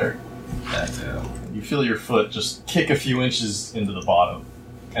another. You feel your foot just kick a few inches into the bottom,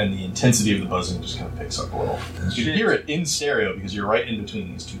 and the intensity of the buzzing just kind of picks up a little. You can hear it in stereo because you're right in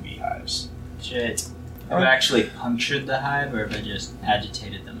between these 2 beehives. Shit. Have I actually punctured the hive, or have I just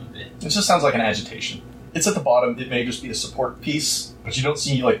agitated them a bit? It just sounds like an agitation. It's at the bottom. It may just be a support piece, but you don't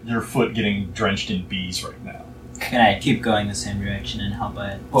see like your foot getting drenched in bees right now. Can I keep going the same direction and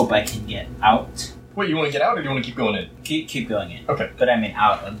hope I can get out? Wait, you want to get out or do you want to keep going in? Keep going in. Okay. But I mean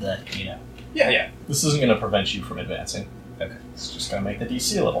out of the, Yeah. This isn't going to prevent you from advancing. Okay. It's just going to make the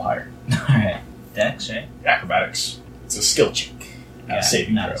DC a little higher. Alright. Dex, right? Acrobatics. It's a skill check. Not a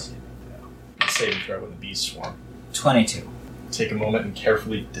saving not throw. a saving It's a saving throw when the bees swarm. 22. Take a moment and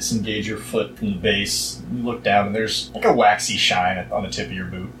carefully disengage your foot from the base. You look down and there's like a waxy shine on the tip of your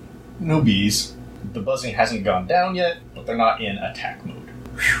boot. No bees. The buzzing hasn't gone down yet, but they're not in attack mode.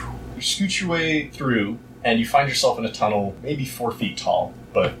 Whew. You scoot your way through, and you find yourself in a tunnel maybe 4 feet tall,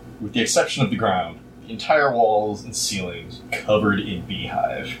 but with the exception of the ground, the entire walls and ceilings covered in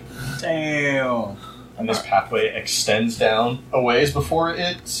beehive. Damn. and this pathway extends down a ways before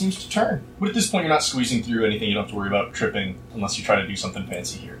it seems to turn. But at this point, you're not squeezing through anything. You don't have to worry about tripping unless you try to do something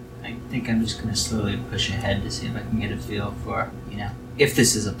fancy here. I think I'm just going to slowly push ahead to see if I can get a feel for, if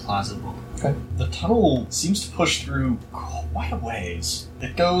this is a plausible. Okay. The tunnel seems to push through quite a ways.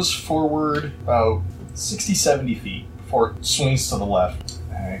 It goes forward about 60, 70 feet before it swings to the left.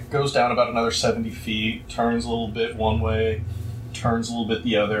 It goes down about another 70 feet, turns a little bit one way, turns a little bit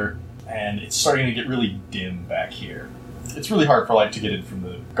the other, and it's starting to get really dim back here. It's really hard for light to get in from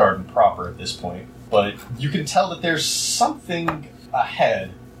the garden proper at this point, but you can tell that there's something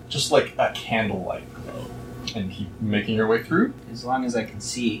ahead, just like a candlelight glow. And keep making your way through. As long as I can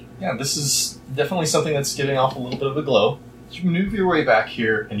see. Yeah, this is definitely something that's giving off a little bit of a glow. You maneuver your way back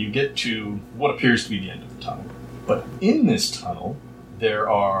here, and you get to what appears to be the end of the tunnel. But in this tunnel, there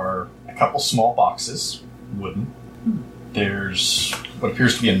are a couple small boxes, wooden. There's what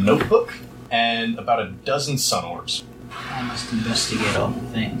appears to be a notebook, and about a dozen sun orbs. I must investigate all the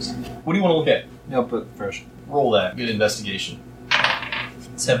things. What do you want to look at? Notebook first. Roll that. Good investigation.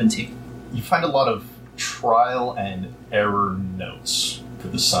 17. You find a lot of trial and error notes for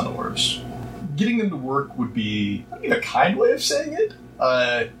the sun orbs. Getting them to work would be a kind way of saying it.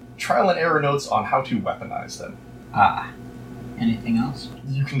 Trial and error notes on how to weaponize them. Anything else?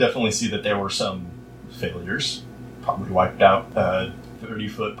 You can definitely see that there were some failures. Probably wiped out a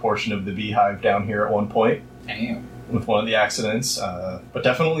 30-foot portion of the beehive down here at one point. Damn. With one of the accidents. But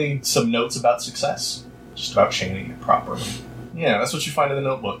definitely some notes about success. Just about chaining it properly. Yeah, that's what you find in the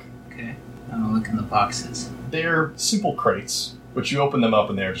notebook. Okay. I'm gonna look in the boxes. They're simple crates, but you open them up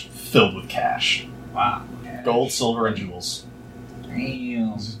and they're just filled with cash. Wow. Gold, silver, and jewels.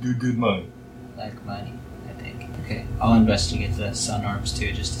 Damn. This is good money. Like money, I think. Okay. I'll investigate the sun orbs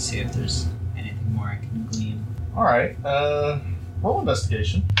too, just to see if there's anything more I can glean. Alright, roll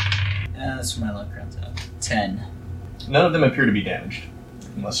investigation. That's where my luck runs out. 10. None of them appear to be damaged.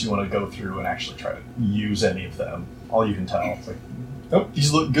 Unless you want to go through and actually try to use any of them. All you can tell. It's like, nope,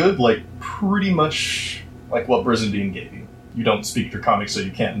 these look good, like pretty much like what Brizendine gave you. You don't speak Draconic, so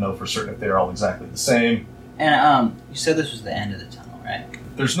you can't know for certain if they're all exactly the same. And, you said this was the end of the tunnel, right?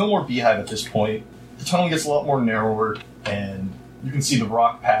 There's no more beehive at this point. The tunnel gets a lot more narrower, and you can see the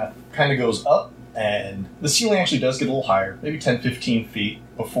rock path kind of goes up, and the ceiling actually does get a little higher, maybe 10, 15 feet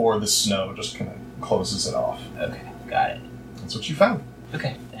before the snow just kind of closes it off. Okay, got it. That's what you found.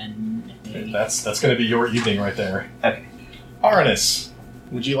 Okay, then maybe... That's going to be your evening right there. Okay. Arnis,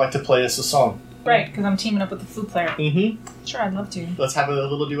 would you like to play us a song? Right, because I'm teaming up with the flute player. Mm-hmm. Sure, I'd love to. Let's have a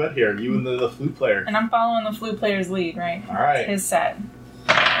little duet here, you and the flute player. And I'm following the flute player's lead, right? All right. It's his set.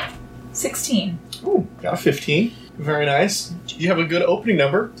 16. Ooh, got a 15. Very nice. You have a good opening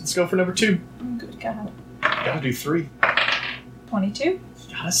number. Let's go for number 2. Oh, good God. Gotta do 3. 22?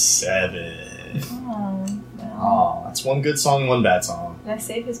 Got a 7. Oh, well. Oh, that's one good song, one bad song. Did I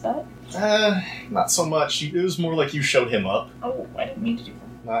save his butt? Not so much. It was more like you showed him up. Oh, I didn't mean to do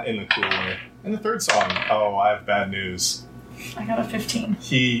that. Not in the cool way. And the third song, oh, I have bad news. I got a 15.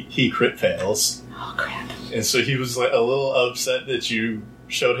 He crit fails. Oh, crap. And so he was like a little upset that you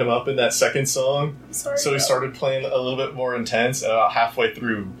showed him up in that second song. I'm sorry. So he started playing a little bit more intense. Halfway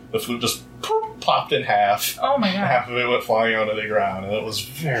through, the flute just popped in half. Oh, my God. Half of it went flying onto the ground, and it was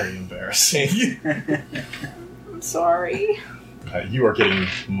very embarrassing. I'm sorry. You are getting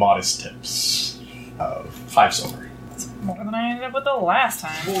modest tips of 5 silver. That's more than I ended up with the last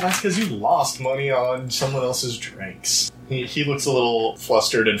time. Well, that's because you lost money on someone else's drinks. He looks a little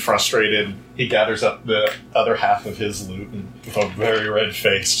flustered and frustrated. He gathers up the other half of his loot and, with a very red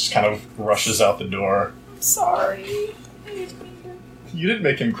face, just kind of rushes out the door. I'm sorry. I didn't mean to. You didn't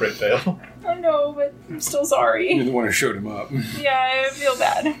make him crit fail. I know, but I'm still sorry. You're the one who showed him up. Yeah, I feel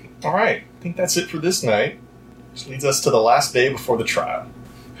bad. Alright, I think that's it for this night. Which leads us to the last day before the trial.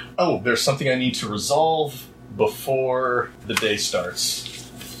 Oh, there's something I need to resolve before the day starts.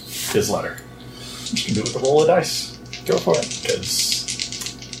 His letter. You can do it with a roll of dice. Go for it,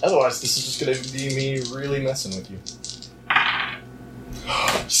 because otherwise this is just going to be me really messing with you.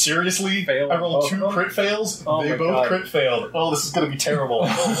 Seriously? Fail I rolled both 2 of them? crit fails? Oh They my both God. crit failed. Oh, this is going to be terrible.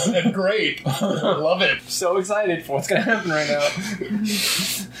 And great. I love it. So excited for what's going to happen right now. You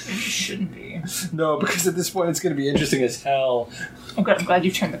shouldn't be. No, because at this point it's going to be interesting as hell. Oh, good. I'm glad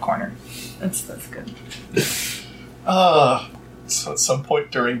you turned the corner. That's good. So at some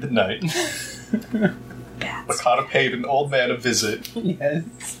point during the night, Lakata paid an old man a visit, Yes.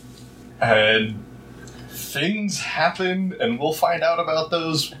 and things happen, and we'll find out about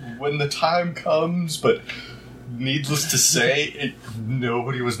those when the time comes, but needless to say,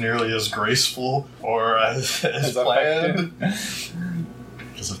 nobody was nearly as graceful or as planned.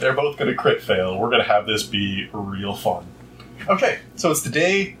 Because if they're both going to crit fail, we're going to have this be real fun. Okay, so it's the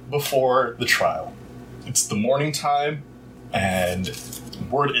day before the trial. It's the morning time, and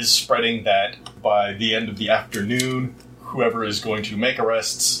word is spreading that by the end of the afternoon, whoever is going to make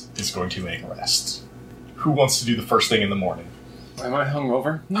arrests is going to make arrests. Who wants to do the first thing in the morning? Am I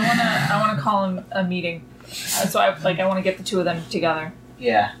hungover? I want to call him a meeting. So I want to get the two of them together.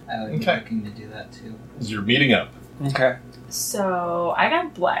 Yeah, I would be Okay. looking to do that too. You're meeting up. Okay. So I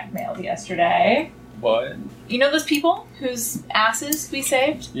got blackmailed yesterday. What? You know those people whose asses we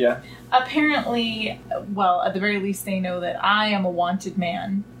saved? Yeah. Apparently, well, at the very least, they know that I am a wanted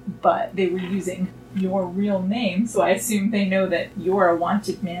man, but they were using your real name, so I assume they know that you're a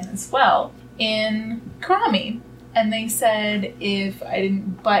wanted man as well, in Karami. And they said if I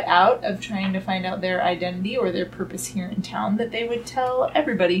didn't butt out of trying to find out their identity or their purpose here in town, that they would tell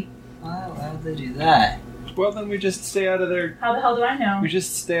everybody. Why would they do that? Well, then we just stay out of their. How the hell do I know? We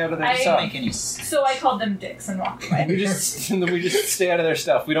just stay out of their I- Doesn't stuff. make any sense. So I called them dicks and walked away. We just stay out of their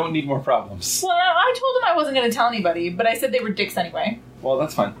stuff. We don't need more problems. Well, I told them I wasn't going to tell anybody, but I said they were dicks anyway. Well,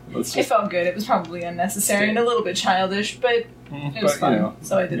 that's fine. Let's It just. felt good. It was probably unnecessary and a little bit childish, but it was But, fun. you know,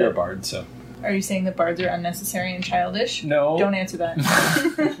 So I did you're a it. bard, so. Are you saying that bards are unnecessary and childish? No. Don't answer that.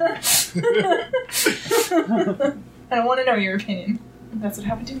 I don't want to know your opinion. That's what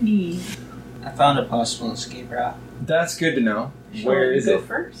happened to me. I found a possible escape route. That's good to know. Shall Where you is go it?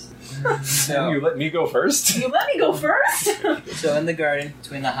 first? You let me go first? You let me go first? So in the garden,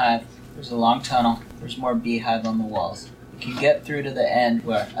 between the hive, there's a long tunnel. There's more beehive on the walls. You can get through to the end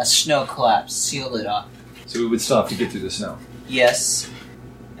where a snow collapse sealed it off. So we would still have to get through the snow. Yes.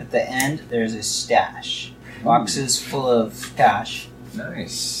 At the end, there's a stash. Boxes full of cash.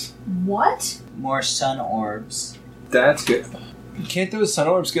 Nice. What? More sun orbs. That's good. Can't those sun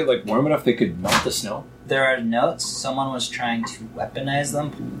orbs get like warm enough they could melt the snow? There are notes. Someone was trying to weaponize them.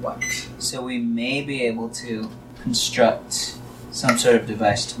 What? So we may be able to construct some sort of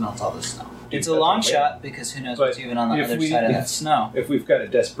device to melt all the snow. It's a That's long amazing. shot because who knows But what's even on the if other we- side of if- that snow. If we've got a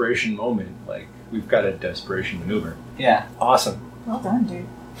desperation moment, like we've got a desperation maneuver. Yeah. Awesome. Well done, dude.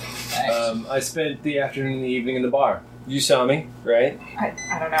 Nice. I spent the afternoon and the evening in the bar. You saw me, right?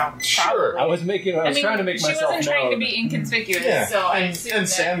 I don't know. Sure. I was trying to make she myself wasn't trying to known. be inconspicuous, Yeah, so I and, assumed and that,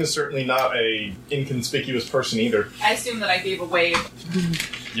 Sam is certainly not a inconspicuous person either. I assumed that I gave a wave.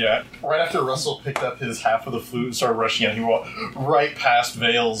 Yeah. Right after Russell picked up his half of the flute and started rushing out, he walked right past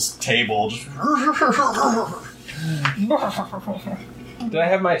Vale's table. Just Did I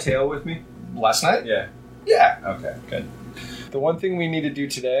have my tail with me? last night? Yeah. Yeah. Okay, good. The one thing we need to do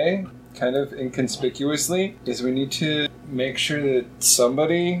today, kind of inconspicuously, is we need to make sure that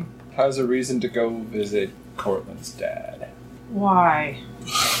somebody has a reason to go visit Cortland's dad. Why?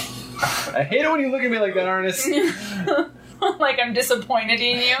 I hate it when you look at me like that, Arnis. Like I'm disappointed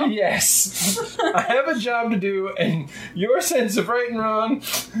in you? Yes. I have a job to do, and your sense of right and wrong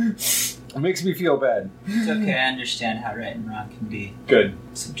makes me feel bad. It's okay, I understand how right and wrong can be Good.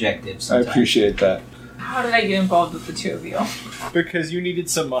 subjective I sometimes. appreciate that. How did I get involved with the two of you? Because you needed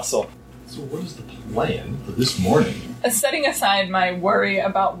some muscle. So what is the plan for this morning? Setting aside my worry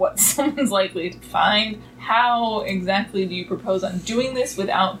about what someone's likely to find, how exactly do you propose on doing this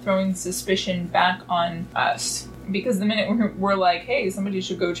without throwing suspicion back on us? Because the minute we're like, hey, somebody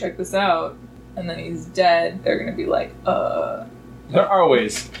should go check this out, and then he's dead, they're gonna be like, There are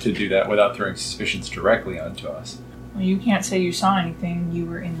ways to do that without throwing suspicions directly onto us. well, you can't say you saw anything, you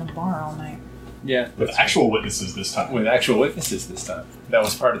were in the bar all night. Yeah. With actual witnesses this time. With actual witnesses this time. That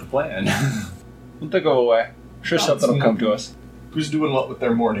was part of the plan. Let that go away. Sure, No, something will it's- come to us. Who's doing what with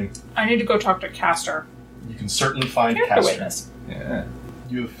their morning? I need to go talk to Castor. You can certainly find Character Castor. witness. Yeah.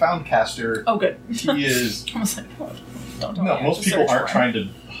 You have found Castor. Oh, good. He is... I was like, oh, don't tell me I No, have most to people search aren't for him. trying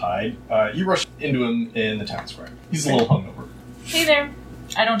to hide. You rush into him in the town square. He's a little hungover. Hey there.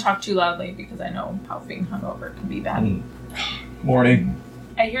 I don't talk too loudly because I know how being hungover can be bad. Morning.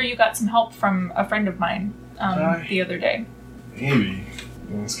 I hear you got some help from a friend of mine Hi. the other day. Maybe.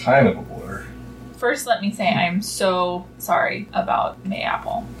 It's kind of a blur. First, let me say I'm so sorry about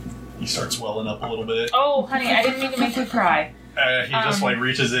Mayapple. He starts welling up a little bit. Oh, honey, I didn't mean to make you cry. He just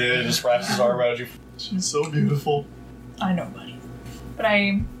reaches in and just wraps his arm around you. She's so beautiful. I know, buddy. But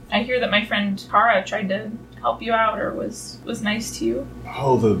I hear that my friend Kara tried to help you out or was nice to you.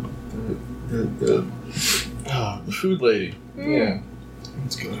 Oh, the food lady. Mm. Yeah,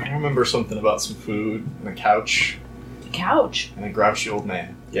 that's good. I remember something about some food and a couch Couch. and a grouchy old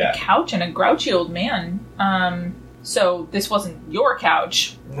man. Yeah. Couch and a grouchy old man. So this wasn't your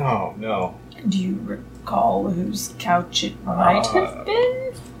couch. No. Do you recall whose couch it might have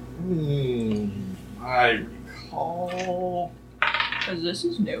been? I recall. Because this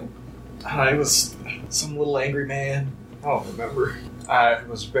is new. I was some little angry man. I don't remember. I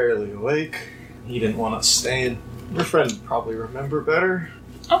was barely awake. He didn't want us staying. Your friend would probably remember better.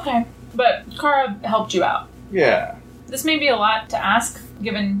 Okay. But Kara helped you out. Yeah. This may be a lot to ask,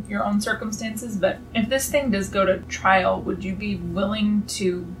 given your own circumstances, but if this thing does go to trial, would you be willing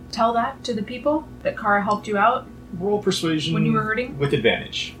to tell that to the people? That Kara helped you out Roll persuasion. when you were hurting? With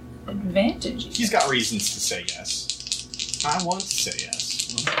advantage. Advantage. He's got reasons to say yes. I want to say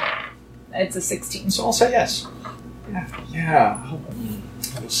yes. It's a 16. So I'll say yes. Yeah.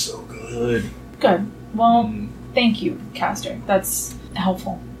 That was so good. Good. Well, thank you, Castor. That's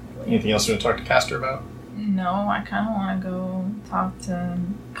helpful. Anything else you want to talk to Castor about? No, I kind of want to go talk to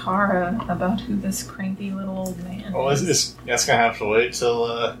Kara about who this cranky little old man Well, is. that's going to have to wait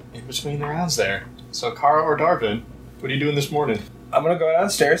till in between the rounds there. So, Kara or Darvin, what are you doing this morning? I'm going to go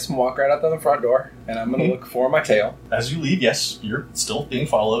downstairs and walk right out the front door, and I'm going to look for my tail. As you leave, yes, you're still being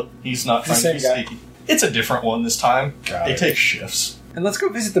followed. He's not The trying to be same guy. sneaky. It's a different one this time. Got They it. take shifts. And let's go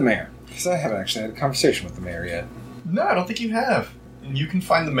visit the mayor, because I haven't actually had a conversation with the mayor yet. No, I don't think you have. And you can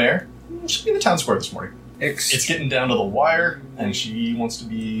find the mayor. She'll be in the town square this morning. It's getting down to the wire, and she wants to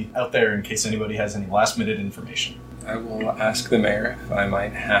be out there in case anybody has any last-minute information. I will ask the mayor if I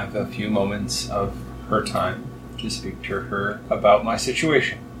might have a few moments of her time to speak to her about my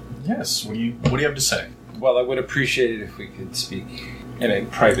situation. Yes, what do you have to say? Well, I would appreciate it if we could speak in a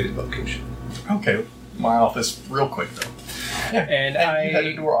private location. Okay, my office, real quick, though. Yeah, And you head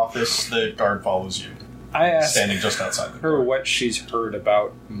into her office, the guard follows you, I asked standing just outside the her door. what she's heard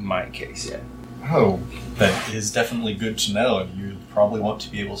about my case yet. Oh, that is definitely good to know, and you probably want to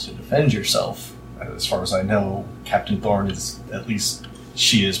be able to defend yourself. As far as I know, Captain Thorne is, at least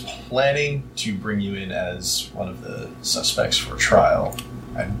she is planning to bring you in as one of the suspects for trial.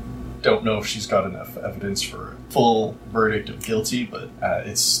 I don't know if she's got enough evidence for a full verdict of guilty, but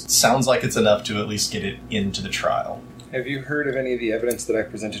it sounds like it's enough to at least get it into the trial. Have you heard of any of the evidence that I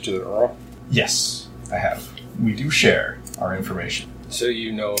presented to the Earl? Yes, I have. We do share our information. So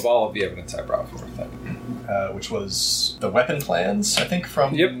you know of all of the evidence I brought forth then? Which was the weapon plans, I think,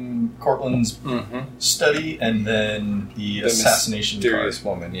 from Yep. Cortland's study, and then the assassination mysterious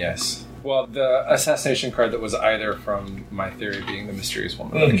card. woman, yes. Well, the assassination card that was either from my theory being the mysterious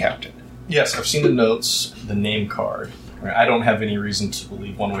woman or the captain. Yes, I've seen the notes, the name card. I don't have any reason to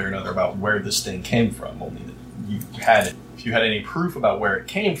believe one way or another about where this thing came from, only that you had it. If you had any proof about where it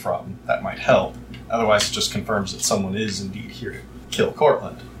came from, that might help. Otherwise, it just confirms that someone is indeed here to kill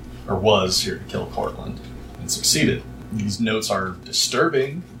Cortland, or was here to kill Cortland, and succeeded. These notes are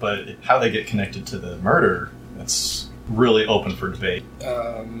disturbing, but how they get connected to the murder, that's really open for debate.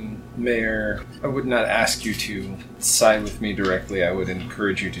 Mayor, I would not ask you to side with me directly. I would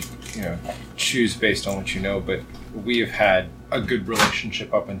encourage you to, choose based on what you know, but we have had a good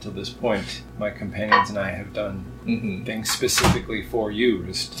relationship up until this point. My companions and I have done things specifically for you.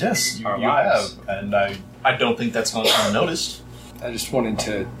 Yes, you our have, lives. and I don't think that's gone unnoticed. I just wanted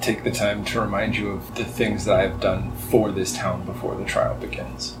to take the time to remind you of the things that I've done for this town before the trial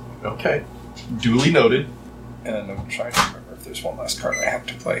begins. Okay, duly noted. And I'm trying to remember if there's one last card I have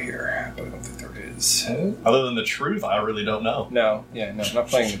to play here, but I don't think there is. Other than the truth, I really don't know. No, I'm not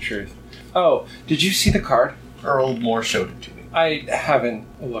playing the truth. Oh, did you see the card? Earl Moore showed it to me. I haven't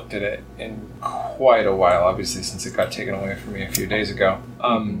looked at it in quite a while, obviously, since it got taken away from me a few days ago.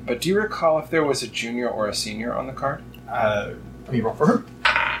 But do you recall if there was a junior or a senior on the card? Let me roll for her.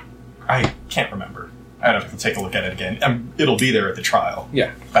 I can't remember. I'd have to take a look at it again. It'll be there at the trial.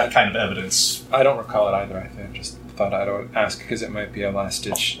 Yeah. That kind of evidence. I don't recall it either. I just thought I'd ask because it might be a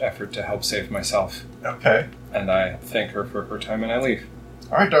last-ditch effort to help save myself. Okay. And I thank her for her time and I leave.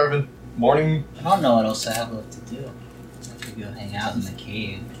 All right, Darvin. Morning. I don't know what else I have left to do. I could go hang out in the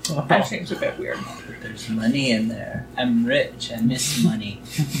cave. That seems a bit weird. But there's money in there. I'm rich. I miss money.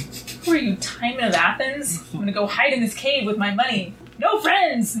 Who are you, Timon of Athens? I'm gonna go hide in this cave with my money. No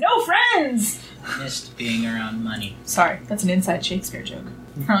friends! No friends! I missed being around money. Sorry, that's an inside Shakespeare joke.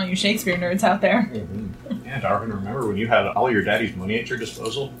 For all you Shakespeare nerds out there. Yeah, Darvin, remember when you had all your daddy's money at your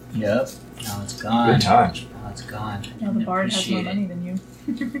disposal? Yep. Now it's gone. Good times. Now it's gone. Now the bard has more Appreciate money than you.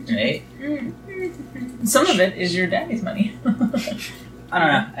 it. Right? Some of it is your daddy's money. I don't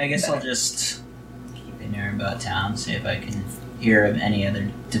know. I guess I'll just keep an ear about town, see if I can hear of any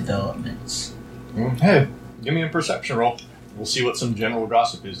other developments. Hey, give me a perception roll. We'll see what some general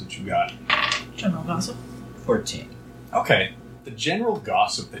gossip is that you got. General gossip. 14. Okay. The general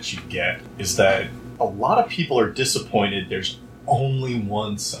gossip that you get is that a lot of people are disappointed there's only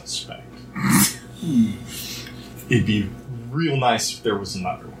one suspect. It'd be real nice if there was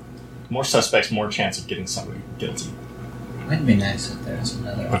another one. More suspects, more chance of getting somebody guilty. It'd be nice if there was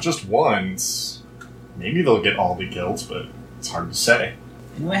another But just once, maybe they'll get all the guilds, but it's hard to say.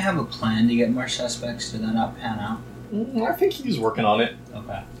 Didn't we have a plan to get more suspects? Did that not pan out? I think he's working on it.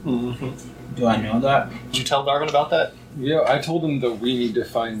 Okay. Mm-hmm. Do I know that? Did you tell Darwin about that? Yeah, I told him that we need to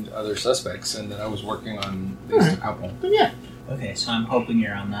find other suspects, and that I was working on at least a couple. Yeah. Okay, so I'm hoping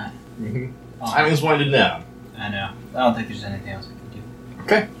you're on that. Mm-hmm. Oh, Timing's winding down. I know. I don't think there's anything else I can do.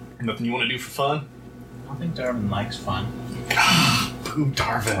 Okay. Nothing you want to do for fun? I don't think Darwin likes fun. Boo,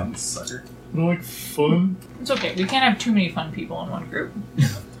 Darwin. Sucker. You like fun? It's okay. We can't have too many fun people in one group.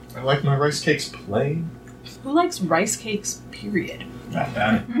 I like my rice cakes plain. Who likes rice cakes, period? Not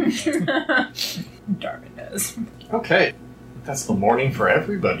bad. Darwin does. Okay. That's the morning for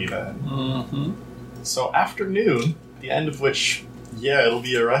everybody then. Mm-hmm. So afternoon, the end of which, yeah, it'll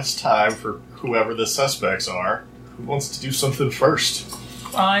be arrest time for whoever the suspects are. Who wants to do something first?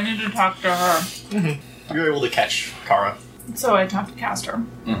 Well, I need to talk to her. You're able to catch Kara. So I talked to Castor.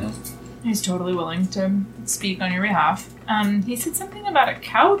 Mm-hmm. He's totally willing to speak on your behalf. He said something about a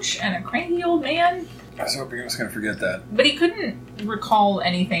couch and a cranky old man, I was hoping I was going to forget that. but he couldn't recall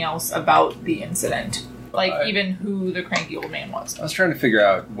anything else about the incident. Like, even who the cranky old man was. I was trying to figure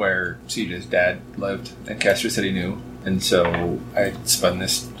out where CJ's dad lived, and Castor said he knew. And so I spun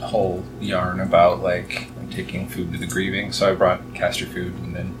this whole yarn about, like, taking food to the grieving. So I brought Castor food,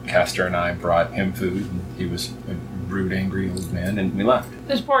 and then Castor and I brought him food, and he was a rude, angry old man, and we left.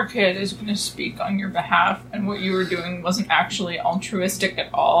 This poor kid is going to speak on your behalf, and what you were doing wasn't actually altruistic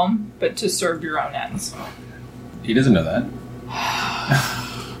at all, but to serve your own ends. He doesn't know that.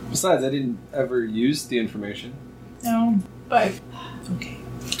 Besides, I didn't ever use the information. No, but... Okay.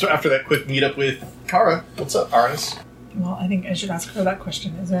 So after that quick meetup with Kara, what's up, Arnis? Well, I think I should ask her that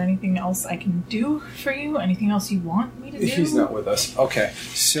question. Is there anything else I can do for you? Anything else you want me to do? He's not with us. Okay,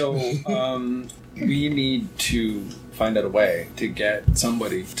 so we need to find out a way to get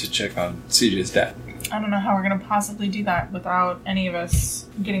somebody to check on CJ's dad. I don't know how we're going to possibly do that without any of us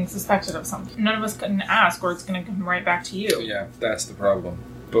getting suspected of something. None of us can ask, or it's going to come right back to you. Yeah, that's the problem.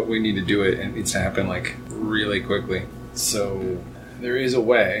 But we need to do it, and it needs to happen, like, really quickly. So there is a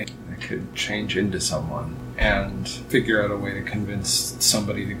way I could change into someone and figure out a way to convince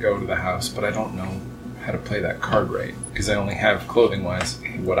somebody to go to the house, but I don't know how to play that card right, because I only have, clothing-wise,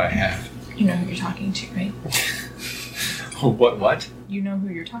 what I have. You know who you're talking to, right? What? You know who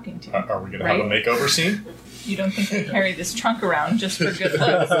you're talking to. Are we going to have a makeover scene? You don't think I carry this trunk around just for good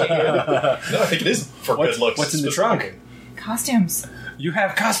looks, do you? No, I think it is for good looks. What's in the trunk? Costumes. You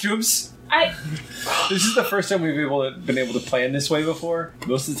have costumes? This is the first time we've been able to plan this way before.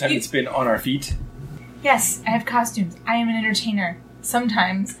 Most of the time it's been on our feet. Yes, I have costumes. I am an entertainer.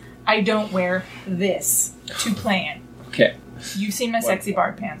 Sometimes I don't wear this to plan. Okay. You've seen my sexy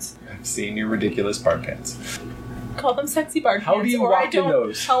bard pants. I've seen your ridiculous bard pants. Call them sexy bard How pants, do you or I walk in don't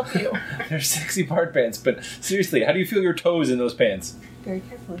those? help you. They're sexy bard pants, but seriously, how do you feel your toes in those pants? Very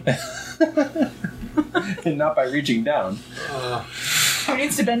carefully. And not by reaching down. Who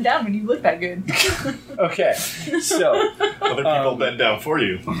needs to bend down when you look that good? Okay, so... Other people bend down for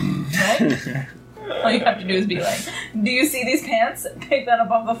you. Right? All you have to do is be like, do you see these pants? Pick that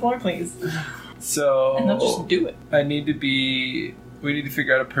up off the floor, please. So... And they'll just do it. We need to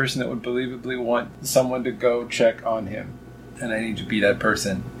figure out a person that would believably want someone to go check on him. And I need to be that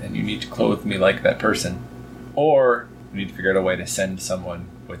person, and you need to clothe me like that person. Or we need to figure out a way to send someone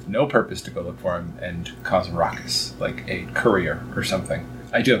with no purpose to go look for him and cause a ruckus, like a courier or something.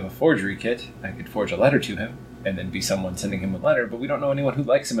 I do have a forgery kit. I could forge a letter to him, and then be someone sending him a letter, but we don't know anyone who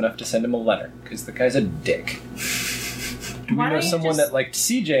likes him enough to send him a letter, because the guy's a dick. Do we Why know don't you someone just- that liked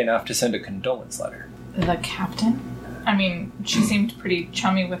CJ enough to send a condolence letter? The captain? I mean, she seemed pretty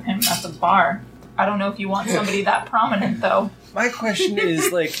chummy with him at the bar. I don't know if you want somebody that prominent, though. My question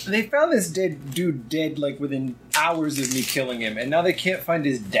is, like, they found this dude dead, like, within hours of me killing him, and now they can't find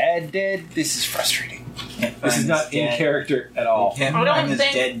his dad dead? This is frustrating. This is not in character at all. Can't I don't find this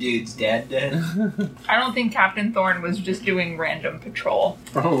think- dead dude's dad dead. I don't think Captain Thorne was just doing random patrol.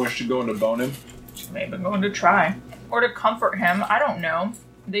 Oh, we should go in to bone him? Maybe going to try. Or to comfort him. I don't know.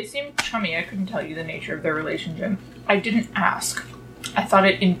 They seemed chummy. I couldn't tell you the nature of their relationship. I didn't ask. I thought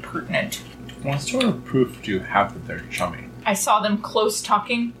it impertinent. What sort of proof do you have that they're chummy? I saw them close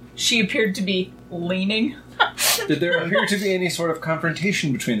talking. She appeared to be leaning. Did there appear to be any sort of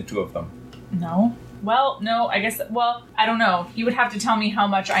confrontation between the two of them? No. Well, no, I guess, well, I don't know. You would have to tell me how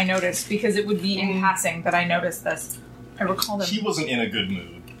much I noticed, because it would be in passing that I noticed this. I recall them. He wasn't in a good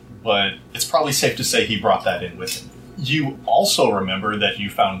mood, but it's probably safe to say he brought that in with him. You also remember that you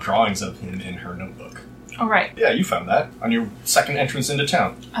found drawings of him in her notebook. Oh, right. Yeah, you found that on your second entrance into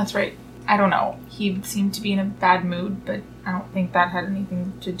town. That's right. I don't know. He seemed to be in a bad mood, but I don't think that had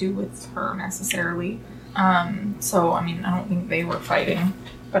anything to do with her necessarily. So, I mean, I don't think they were fighting,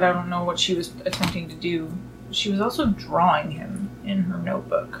 but I don't know what she was attempting to do. She was also drawing him in her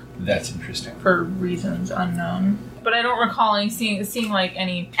notebook That's interesting. for reasons unknown. But I don't recall seeing like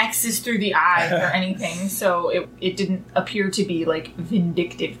any X's through the eyes or anything, so it didn't appear to be like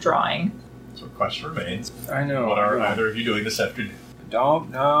vindictive drawing. So the question remains, I know. what are either of you doing this afternoon?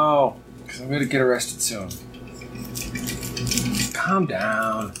 Don't know. Because I'm going to get arrested soon. Calm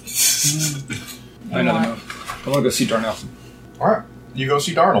down. I know. I want to go see Darnell. Alright, you go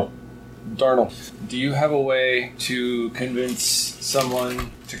see Darnell. Darnell, do you have a way to convince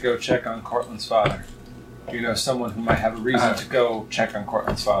someone to go check on Cortland's father? Do you know someone who might have a reason to go check on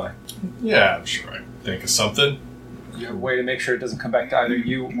Cortland's father? Yeah, I'm sure I can think of something. You have a way to make sure it doesn't come back to either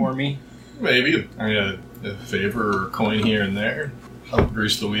you or me? Maybe. I mean, a favor or a coin here and there. Help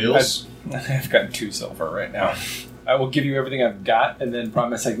grease the wheels. I've got 2 silver right now. I will give you everything I've got and then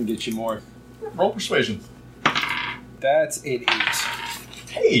promise I can get you more. Roll persuasion. That's an 8.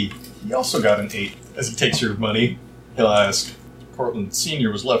 Hey, he also got an 8. As he takes your money, he'll ask, Cortland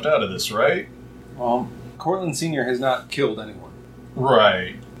Sr. was left out of this, right? Well, Cortland Sr. has not killed anyone.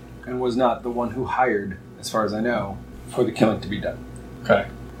 Right. And was not the one who hired, as far as I know, for the killing to be done. Okay.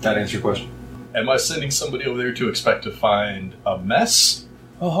 That answer your question? Am I sending somebody over there to expect to find a mess?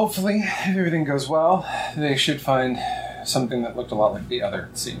 Well, hopefully, if everything goes well, they should find something that looked a lot like the other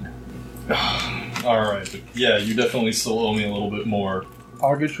scene. Alright, but yeah, you definitely still owe me a little bit more.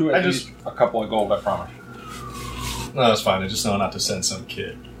 I'll get you at least a couple of gold, I promise. No, that's fine. I just know not to send some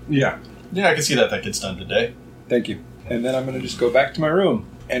kid. Yeah. Yeah, I can see that gets done today. Thank you. And then I'm going to just go back to my room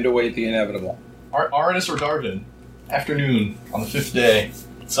and await the inevitable. Arnis or Darvin, afternoon on the 5th day.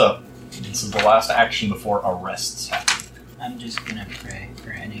 What's up? This is the last action before arrests happen. I'm just gonna pray for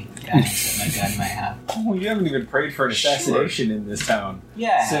any guidance that my gun might have. Oh, you haven't even prayed for an assassination in this town.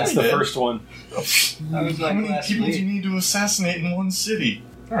 Yeah, Since I the did. first one. That was How like many last people week. do you need to assassinate in one city?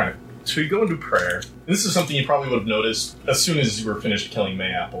 Alright, so you go into prayer. This is something you probably would have noticed as soon as you were finished killing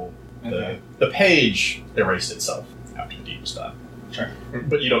Mayapple. Okay. The page erased itself after the deed was done. Sure.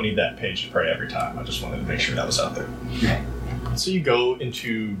 But you don't need that page to pray every time. I just wanted to make sure that was out there. Right. So you go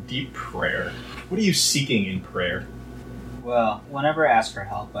into deep prayer. What are you seeking in prayer? Well, whenever I ask for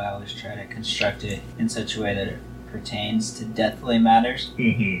help, I always try to construct it in such a way that it pertains to deathly matters.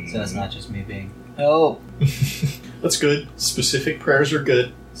 Mm-hmm. So it's not just me being, oh. That's good. Specific prayers are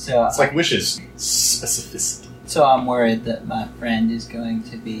good. So It's like wishes. Specificity. So I'm worried that my friend is going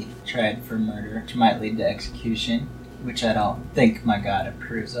to be tried for murder, which might lead to execution, which I don't think my God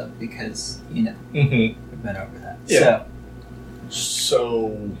approves of because, you know, Mm-hmm. we've been over that. Yeah. So,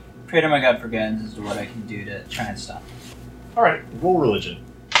 So, pray to my God for guidance as to what I can do to try and stop it. alright, roll religion.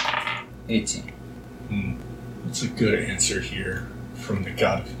 18. That's a good answer here from the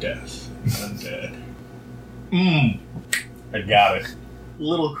god of death. Undead. I got it.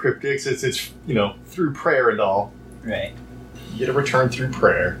 Little cryptic, since it's, through prayer and all. Right. You get a return through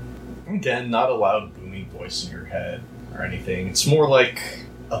prayer. Again, not a loud booming voice in your head or anything. It's more like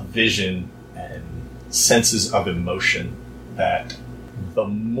a vision and senses of emotion that the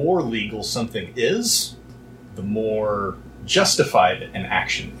more legal something is, the more justified an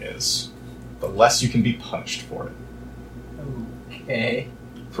action is, the less you can be punished for it. Okay.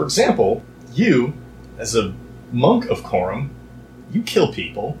 For example, you, as a monk of Corum, you kill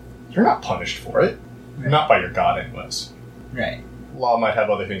people. You're not punished for it. Right. Not by your god, anyways. Right. Law might have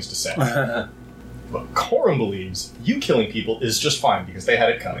other things to say. But Corum believes you killing people is just fine because they had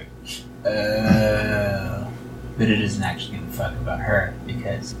it coming. But it isn't actually going to fuck about her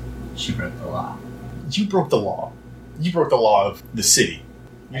because she broke the law. You broke the law. You broke the law of the city.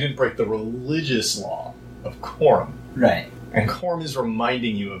 You didn't break the religious law of Corum. Right. And Corum is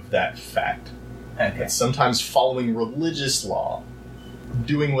reminding you of that fact. Okay. That sometimes following religious law,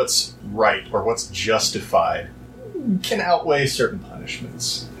 doing what's right or what's justified, can outweigh certain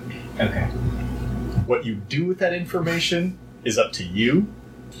punishments. Okay. What you do with that information is up to you.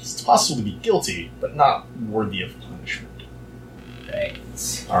 It's possible to be guilty, but not worthy of punishment. Right.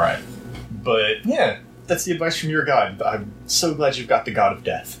 Alright. But, yeah, that's the advice from your god. I'm so glad you've got the god of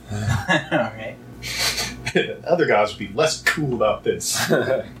death. Alright. Other gods would be less cool about this.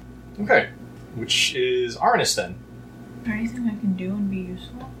 Okay. Which is Arnis, then. Is there anything I can do and be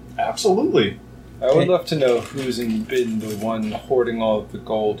useful? Absolutely. I would love to know who's been the one hoarding all of the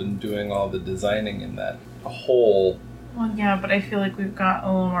gold and doing all the designing in that hole, Well, yeah, but I feel like we've got a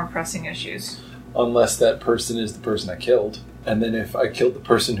little more pressing issues. unless that person is the person I killed. And then if I killed the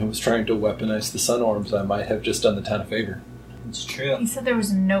person who was trying to weaponize the sun orbs, I might have just done the town a favor. It's true. He said there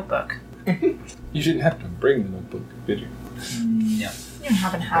was a notebook. You didn't have to bring the notebook, did you? No. You don't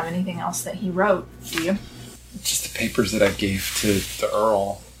happen to have anything else that he wrote, do you? Just the papers that I gave to the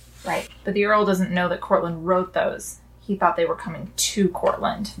Earl. Right. But the Earl doesn't know that Cortland wrote those. He thought they were coming to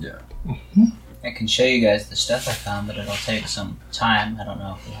Cortland. Yeah. I can show you guys the stuff I found, but it'll take some time. I don't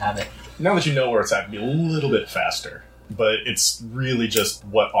know if we have it. Now that you know where it's at, it'd be a little bit faster. But it's really just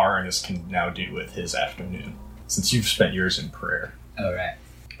what Arnis can now do with his afternoon, since you've spent yours in prayer. Oh, right.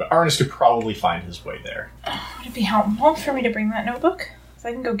 But Arnis could probably find his way there. Would it be helpful for me to bring that notebook? So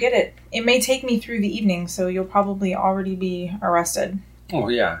I can go get it. It may take me through the evening, so you'll probably already be arrested. Oh,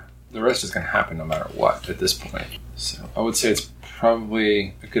 yeah. The rest is going to happen no matter what at this point. So I would say it's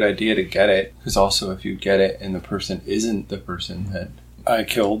probably a good idea to get it. Because also if you get it and the person isn't the person that I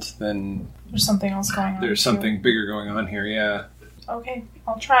killed, then There's something else going on. there's too. something bigger going on here, yeah. Okay,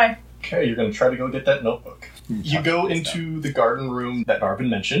 I'll try. Okay, you're going to try to go get that notebook. You go into the garden room that Darvin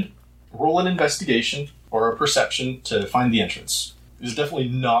mentioned. Roll an investigation or a perception to find the entrance. It's definitely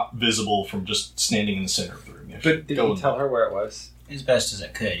not visible from just standing in the center of the room. You have to But did go you in- tell her where it was? As best as I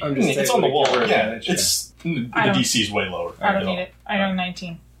could. I'm just It's saying, on the would it wall. give her Yeah, advantage? it's the I don't- DC is way lower. I don't need it. I got a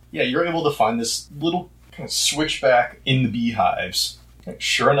 19. Yeah, you're able to find this little kind of switchback in the beehives.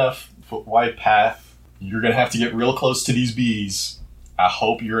 Sure enough, foot wide path. You're gonna have to get real close to these bees. I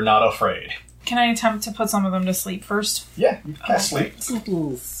hope you're not afraid. Can I attempt to put some of them to sleep first? Yeah, you can cast sleep. So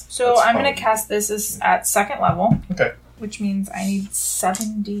That's I'm going fine. to cast this as at second level. Okay. Which means I need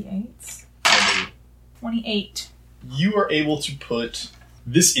 7 d8s. 28. You are able to put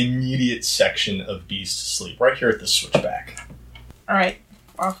this immediate section of bees to sleep right here at the switchback. Alright,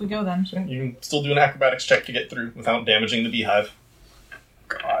 off we go then. So you can still do an acrobatics check to get through without damaging the beehive.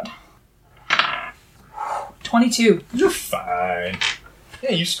 God. 22. You're fine.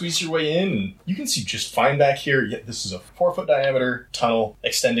 Yeah, you squeeze your way in, and you can see just fine back here. Yeah, this is a 4-foot diameter tunnel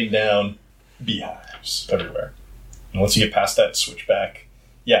extending down, beehives everywhere. And once you get past that switchback,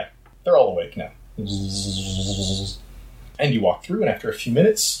 yeah, they're all awake now. And you walk through, and after a few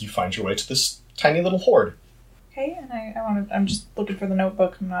minutes, you find your way to this tiny little hoard. Okay, and I'm just looking for the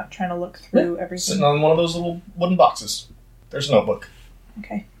notebook. I'm not trying to look through everything. Sitting on one of those little wooden boxes. There's a notebook.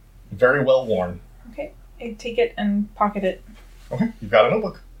 Okay. Very well worn. Okay. I take it and pocket it. Okay, you've got a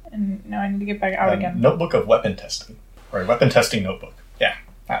notebook. And now I need to get back out A again. Notebook of weapon testing. Or a weapon testing notebook. Yeah,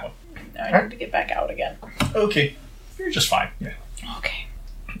 that one. Now I need to get back out again. Okay. You're just fine. Yeah. Okay.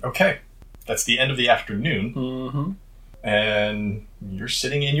 Okay. That's the end of the afternoon. Mm-hmm. And you're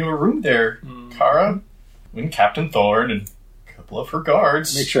sitting in your room there, Kara, when Captain Thorne and a couple of her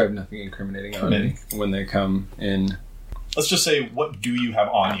guards. Make sure I have nothing incriminating on me when they come in. Let's just say, what do you have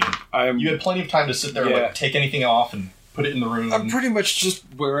on you? You had plenty of time to sit there and Yeah. take anything off and put it in the room. I'm pretty much just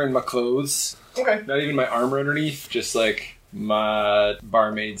wearing my clothes. Okay. Not even my armor underneath, just like my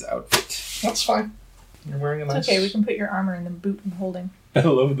barmaid's outfit. That's fine. You're wearing a nice... It's okay, we can put your armor in the boot I'm holding. I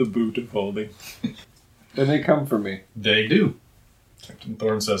love the boot of holding. And they come for me. They do. Captain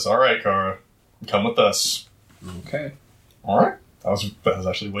Thorne says, all right, Kara, come with us. Okay. All right. That was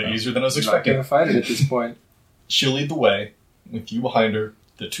actually way easier than I was I'm not expecting. gonna fight it at this point. She'll lead the way, with you behind her,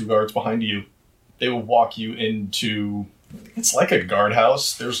 the 2 guards behind you. They will walk you into... It's like a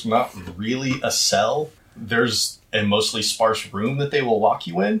guardhouse. There's not really a cell. There's a mostly sparse room that they will lock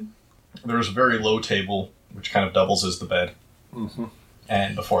you in. There's a very low table, which kind of doubles as the bed. Mm-hmm.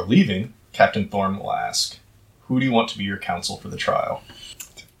 And before leaving, Captain Thorne will ask, who do you want to be your counsel for the trial?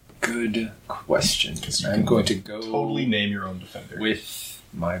 Good question. You I'm can going to go Totally name your own defender. with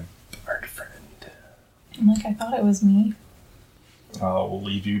my bard friend. I'm like, I thought it was me. We'll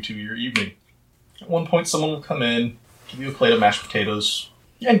leave you to your evening. At one point, someone will come in, give you a plate of mashed potatoes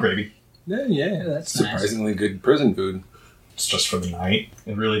and gravy. Yeah, that's nice. surprisingly good prison food. It's just for the night.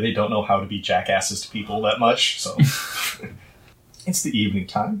 And really, they don't know how to be jackasses to people that much, so... It's the evening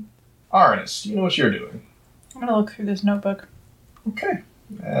time. Arnis, you know what you're doing. I'm gonna look through this notebook. Okay.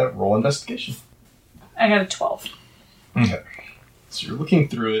 Roll investigation. I got a 12. Okay. So you're looking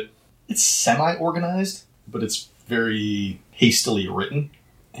through it. It's semi-organized, but it's very hastily written.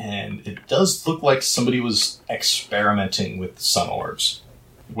 And it does look like somebody was experimenting with sun orbs.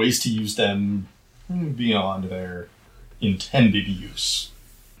 Ways to use them beyond their intended use.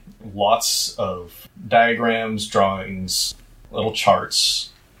 Lots of diagrams, drawings, little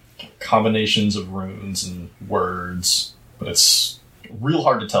charts, combinations of runes and words. But it's real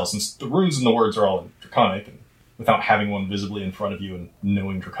hard to tell since the runes and the words are all in Draconic, and without having one visibly in front of you and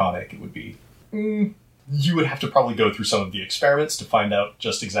knowing Draconic, it would be... You would have to probably go through some of the experiments to find out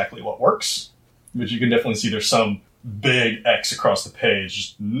just exactly what works. But you can definitely see there's some big X across the page.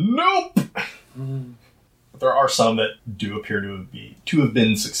 Just, nope! But there are some that do appear to have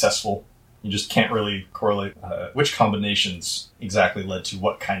been successful. You just can't really correlate which combinations exactly led to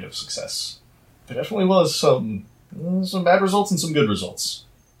what kind of success. There definitely was some bad results and some good results.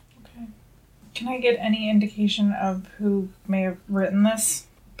 Okay. Can I get any indication of who may have written this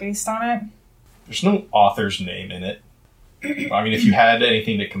based on it? There's no author's name in it. I mean, if you had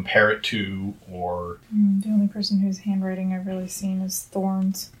anything to compare it to, or... The only person whose handwriting I've really seen is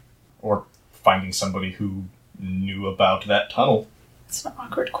Thorn's. Or finding somebody who knew about that tunnel. It's an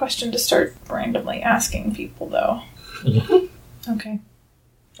awkward question to start randomly asking people, though. Okay.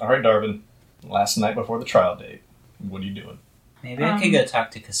 Alright, Darvin. Last night before the trial date. What are you doing? Maybe I could go talk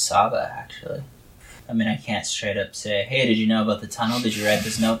to Kasaba, actually. I mean, I can't straight up say, hey, did you know about the tunnel? Did you write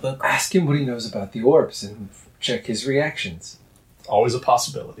this notebook? Ask him what he knows about the orbs and check his reactions. Always a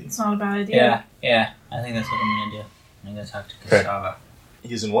possibility. It's not a bad idea. Yeah. I think that's what I'm going to do. I'm going to go talk to Kasaba.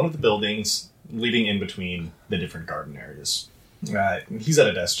 He's in one of the buildings leading in between the different garden areas. He's at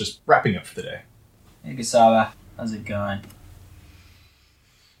a desk just wrapping up for the day. Hey, Kasaba. How's it going?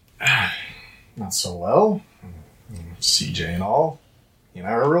 Not so well. CJ and all. He and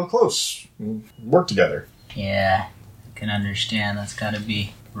I are real close. We work together. Yeah, I can understand. That's got to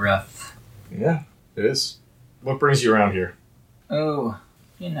be rough. Yeah, it is. What brings you around here? Oh,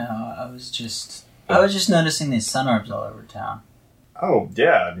 I was just noticing these sun orbs all over town. Oh,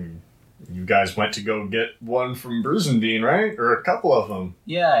 yeah. I mean, you guys went to go get one from Brizendine, right? Or a couple of them.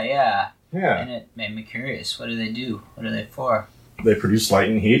 Yeah. Yeah. And it made me curious. What do they do? What are they for? They produce light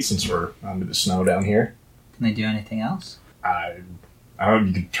and heat since we're under the snow down here. Can they do anything else? I don't know,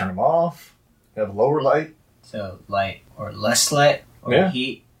 you can turn them off. Have lower light. So light or less light? Or Yeah.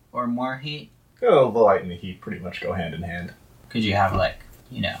 heat or more heat? Oh, the light and the heat pretty much go hand in hand. Could you have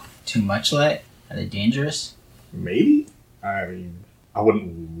too much light? Are they dangerous? Maybe? I mean, I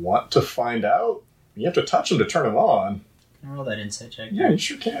wouldn't want to find out. You have to touch them to turn them on. Can I roll that insight check? Yeah, you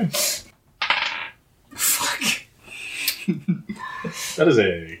sure can. Fuck. That is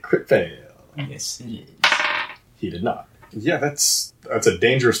a crit fail. Yes, it is. He did not. Yeah, that's a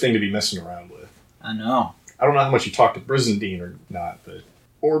dangerous thing to be messing around with. I know. I don't know how much you talked to Brizendine or not, but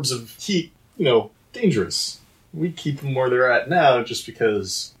orbs of heat, dangerous. We keep them where they're at now just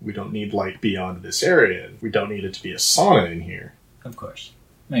because we don't need light beyond this area. We don't need it to be a sauna in here. Of course.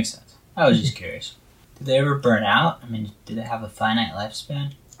 Makes sense. I was just curious. Did they ever burn out? I mean, did they have a finite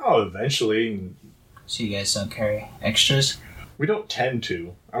lifespan? Oh, eventually. So you guys don't carry extras? We don't tend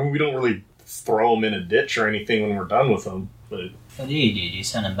to. I mean, we don't really throw them in a ditch or anything when we're done with them, but... What do? Do you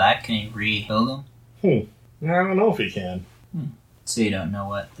send them back? Can you rebuild them? I don't know if he can. So you don't know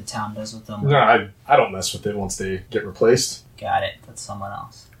what the town does with them? No, I don't mess with it once they get replaced. Got it. That's someone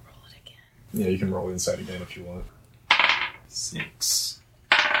else. Roll it again. Yeah, you can roll inside again if you want. 6.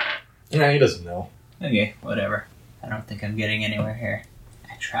 Yeah, he doesn't know. Okay, whatever. I don't think I'm getting anywhere here.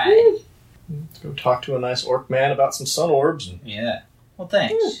 I tried. Let's go talk to a nice orc man about some sun orbs. And Yeah. Well,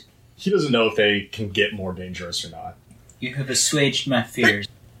 thanks. he doesn't know if they can get more dangerous or not. You have assuaged my fears.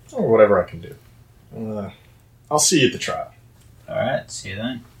 Or whatever I can do. I'll see you at the trial. Alright, see you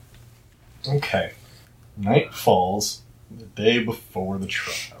then. Okay. Night falls the day before the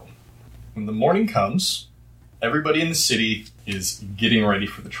trial. When the morning comes, everybody in the city is getting ready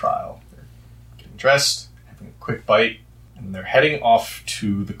for the trial. They're getting dressed, having a quick bite, and they're heading off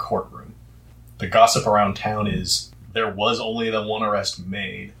to the courtroom. The gossip around town is there was only the one arrest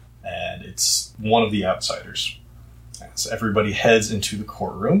made, and it's one of the outsiders. As everybody heads into the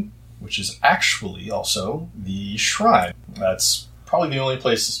courtroom, which is actually also the shrine. That's probably the only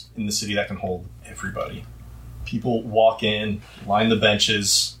place in the city that can hold everybody. People walk in, line the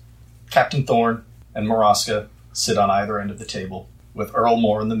benches. Captain Thorn and Maraska sit on either end of the table, with Earl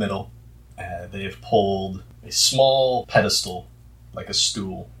Moore in the middle. They have pulled a small pedestal, like a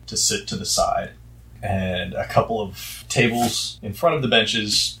stool, to sit to the side, and a couple of tables in front of the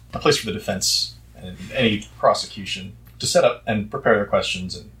benches, a place for the defense and any prosecution to set up and prepare their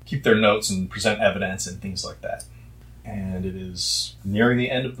questions and keep their notes and present evidence and things like that. And it is nearing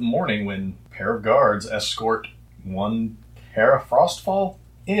the end of the morning when a pair of guards escort one Kara Frostfall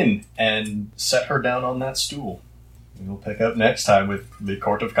in and set her down on that stool. And we'll pick up next time with the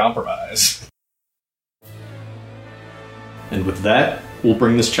Court of Compromise. And with that, we'll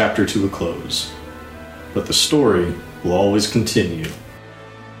bring this chapter to a close. But the story will always continue.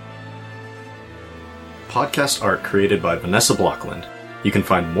 Podcast art created by Vanessa Blockland. You can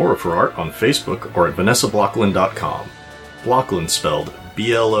find more of her art on Facebook or at vanessablockland.com. Blockland spelled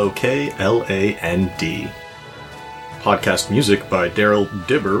Blokland. Podcast music by Daryl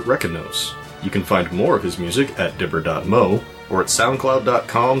Dibber Reconos. You can find more of his music at dibber.mo or at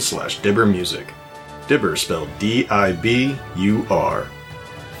soundcloud.com/dibbermusic. Dibber spelled Dibur.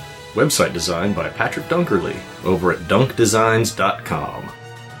 Website design by Patrick Dunkerley over at dunkdesigns.com.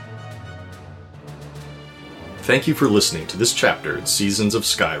 Thank you for listening to this chapter in Seasons of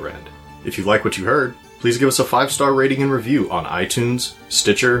Skyrend. If you like what you heard, please give us a 5-star rating and review on iTunes,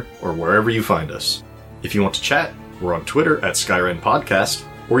 Stitcher, or wherever you find us. If you want to chat, we're on Twitter at Skyrend Podcast,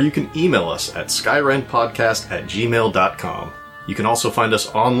 or you can email us at skyrendpodcast@gmail.com. You can also find us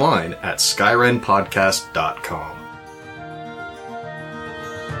online at skyrendpodcast.com.